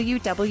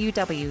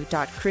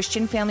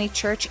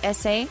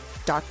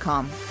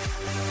 www.christianfamilychurchsa.com.